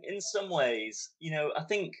 in some ways, I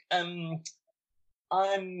think I've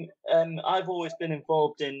always been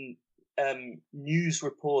involved in news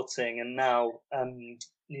reporting, and now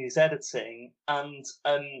news editing, and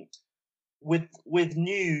with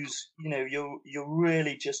news, you're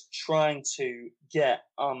really just trying to get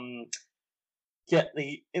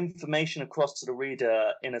the information across to the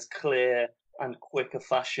reader in as clear and quick a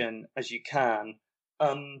fashion as you can,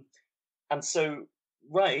 and so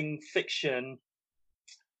writing fiction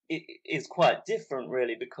is quite different,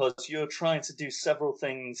 really, because you're trying to do several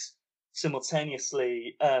things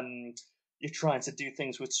simultaneously. You're trying to do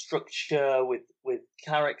things with structure, with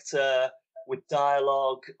character, with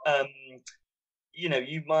dialogue. You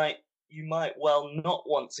might well not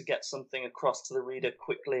want to get something across to the reader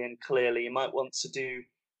quickly and clearly. You might want to do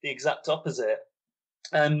the exact opposite.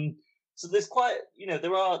 So there's quite,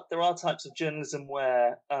 there are types of journalism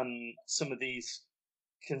where some of these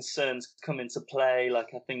concerns come into play,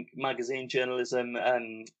 like I think magazine journalism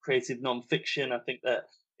and creative nonfiction. I think that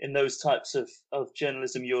in those types of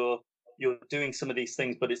journalism, you're doing some of these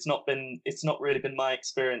things, but it's not really been my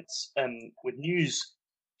experience with news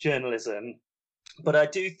journalism. But I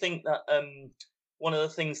do think that one of the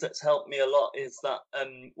things that's helped me a lot is that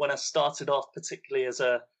when I started off, particularly as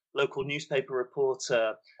a local newspaper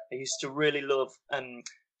reporter, I used to really love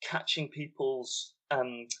catching people's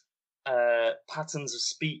patterns of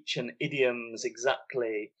speech and idioms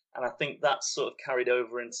exactly. And I think that's sort of carried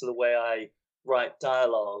over into the way I write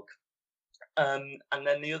dialogue. And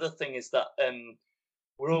then the other thing is that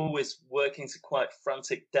we're always working to quite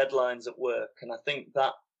frantic deadlines at work. And I think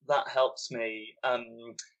that helps me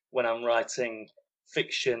when I'm writing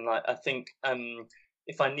fiction. Like, I think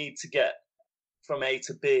if I need to get from A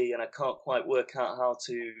to B and I can't quite work out how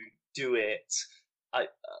to do it, I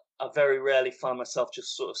very rarely find myself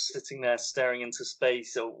just sort of sitting there staring into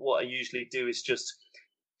space. So what I usually do is just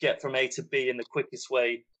get from A to B in the quickest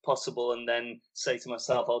way possible, and then say to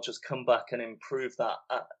myself, I'll just come back and improve that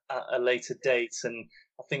at a later date. And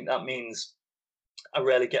I think that means I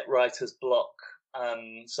rarely get writer's block.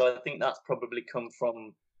 So I think that's probably come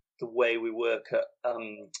from the way we work at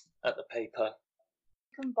the paper.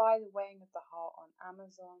 You can buy The Weighing of the Heart on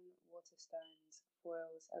Amazon, Waterstones,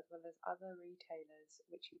 Foyles, as well as other retailers,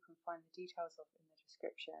 which you can find the details of in the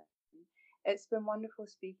description. It's been wonderful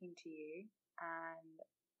speaking to you, and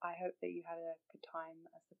I hope that you had a good time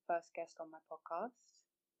as the first guest on my podcast.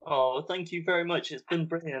 Oh, thank you very much. It's been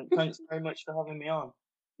brilliant. Thanks very much for having me on.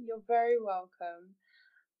 You're very welcome.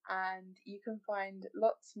 And you can find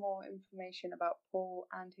lots more information about Paul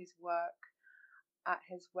and his work at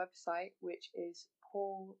his website, which is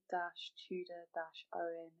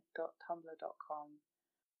paul-tudor-owen.tumblr.com.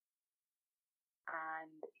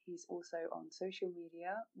 And he's also on social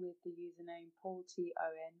media with the username Paul T.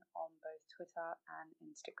 Owen on both Twitter and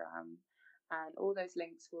Instagram. And all those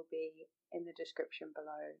links will be in the description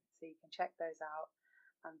below, so you can check those out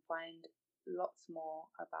and find lots more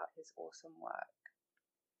about his awesome work.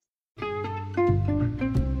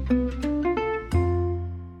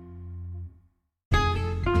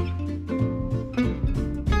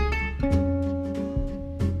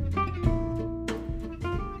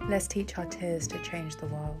 Let's teach our tears to change the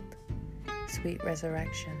world. Sweet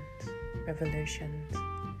resurrections, revolutions,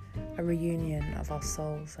 a reunion of our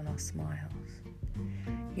souls and our smiles.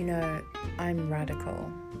 You know, I'm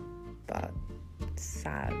radical, but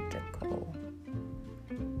sadical.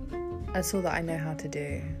 That's all that I know how to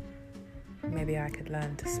do. Maybe I could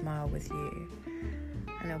learn to smile with you,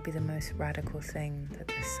 and it'll be the most radical thing that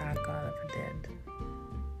this sad girl ever did.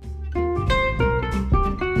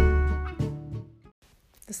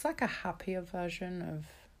 It's like a happier version of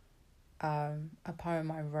a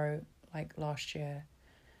poem I wrote like last year,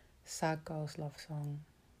 Sad Girl's Love Song.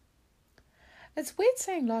 It's weird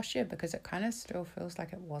saying last year because it kind of still feels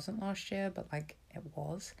like it wasn't last year, but like it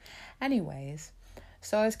was. Anyways,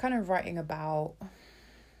 so I was kind of writing about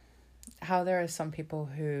how there are some people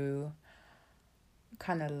who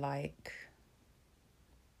kind of like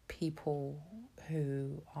people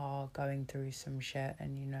who are going through some shit,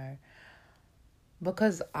 and you know,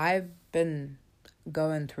 because I've been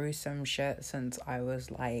going through some shit since I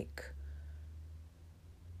was like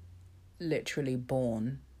literally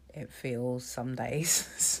born, it feels some days.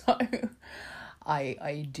 So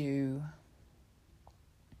I do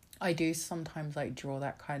sometimes like draw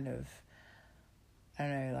that kind of, I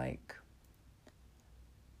don't know, like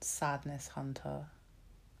sadness hunter,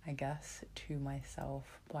 I guess, to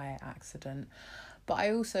myself by accident. But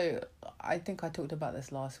I think I talked about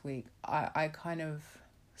this last week. I kind of,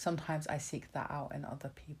 sometimes I seek that out in other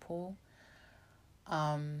people.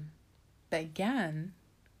 But again,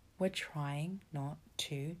 we're trying not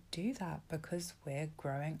to do that because we're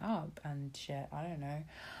growing up and shit, I don't know.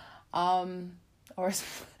 Or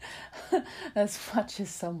as much as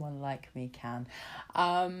someone like me can.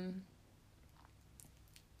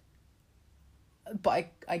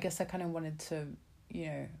 But I guess I kind of wanted to, you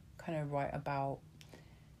know, kind of write about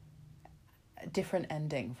a different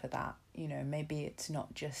ending for that. You know, maybe it's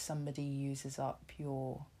not just somebody uses up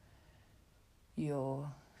your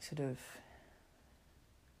sort of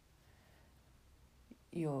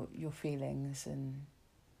your feelings and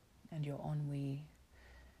your ennui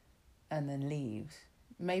and then leaves.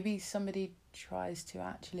 Maybe somebody tries to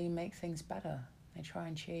actually make things better. They try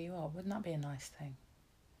and cheer you up. Wouldn't that be a nice thing?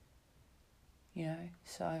 You know,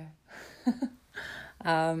 so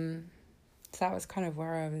so that was kind of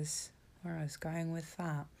where I was going with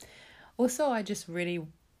that. Also, I just really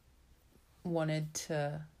wanted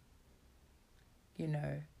to, you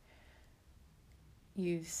know,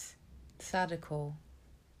 use sadical.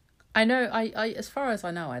 I know, I as far as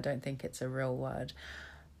I know, I don't think it's a real word,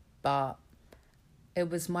 but it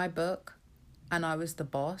was my book and I was the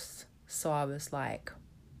boss, so I was like,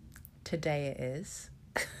 today it is.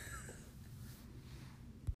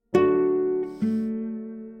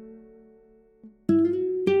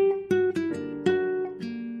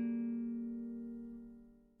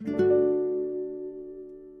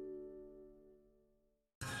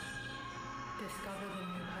 Discover the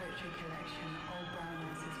new poetry collection, Old Brown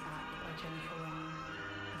Eyes is Back by Jennifer Wong.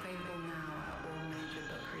 Available now at all major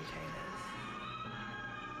book retailers.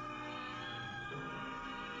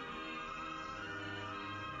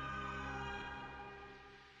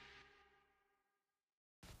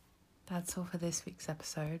 That's all for this week's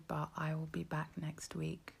episode, but I will be back next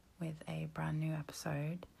week with a brand new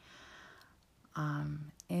episode.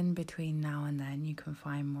 In between now and then, you can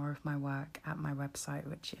find more of my work at my website,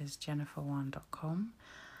 which is jenniferwan.com.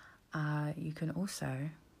 You can also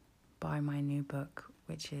buy my new book,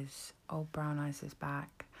 which is Old Brown Eyes is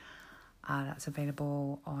Back. That's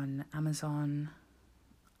available on Amazon,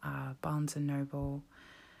 Barnes & Noble,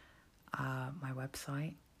 my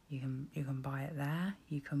website. You can buy it there.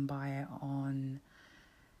 You can buy it on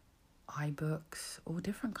iBooks, all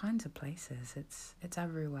different kinds of places. It's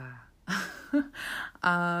everywhere.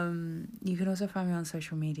 You can also find me on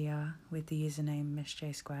social media with the username Miss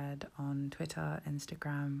J Squared on Twitter,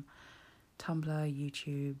 Instagram, Tumblr,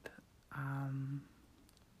 YouTube,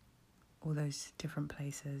 all those different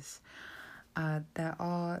places. There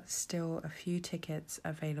are still a few tickets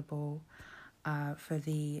available for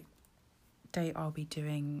the date I'll be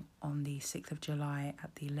doing on the 6th of July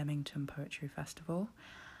at the Leamington Poetry Festival.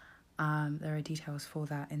 There are details for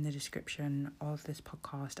that in the description of this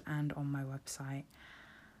podcast and on my website.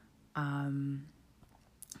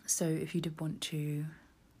 So if you did want to,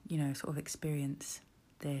 you know, sort of experience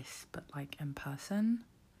this, but like in person,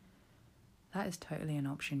 that is totally an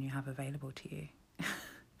option you have available to you.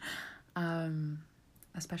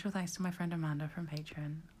 A special thanks to my friend Amanda from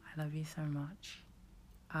Patreon. I love you so much.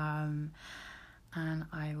 And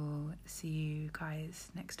I will see you guys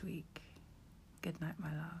next week. Good night, my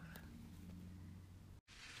love.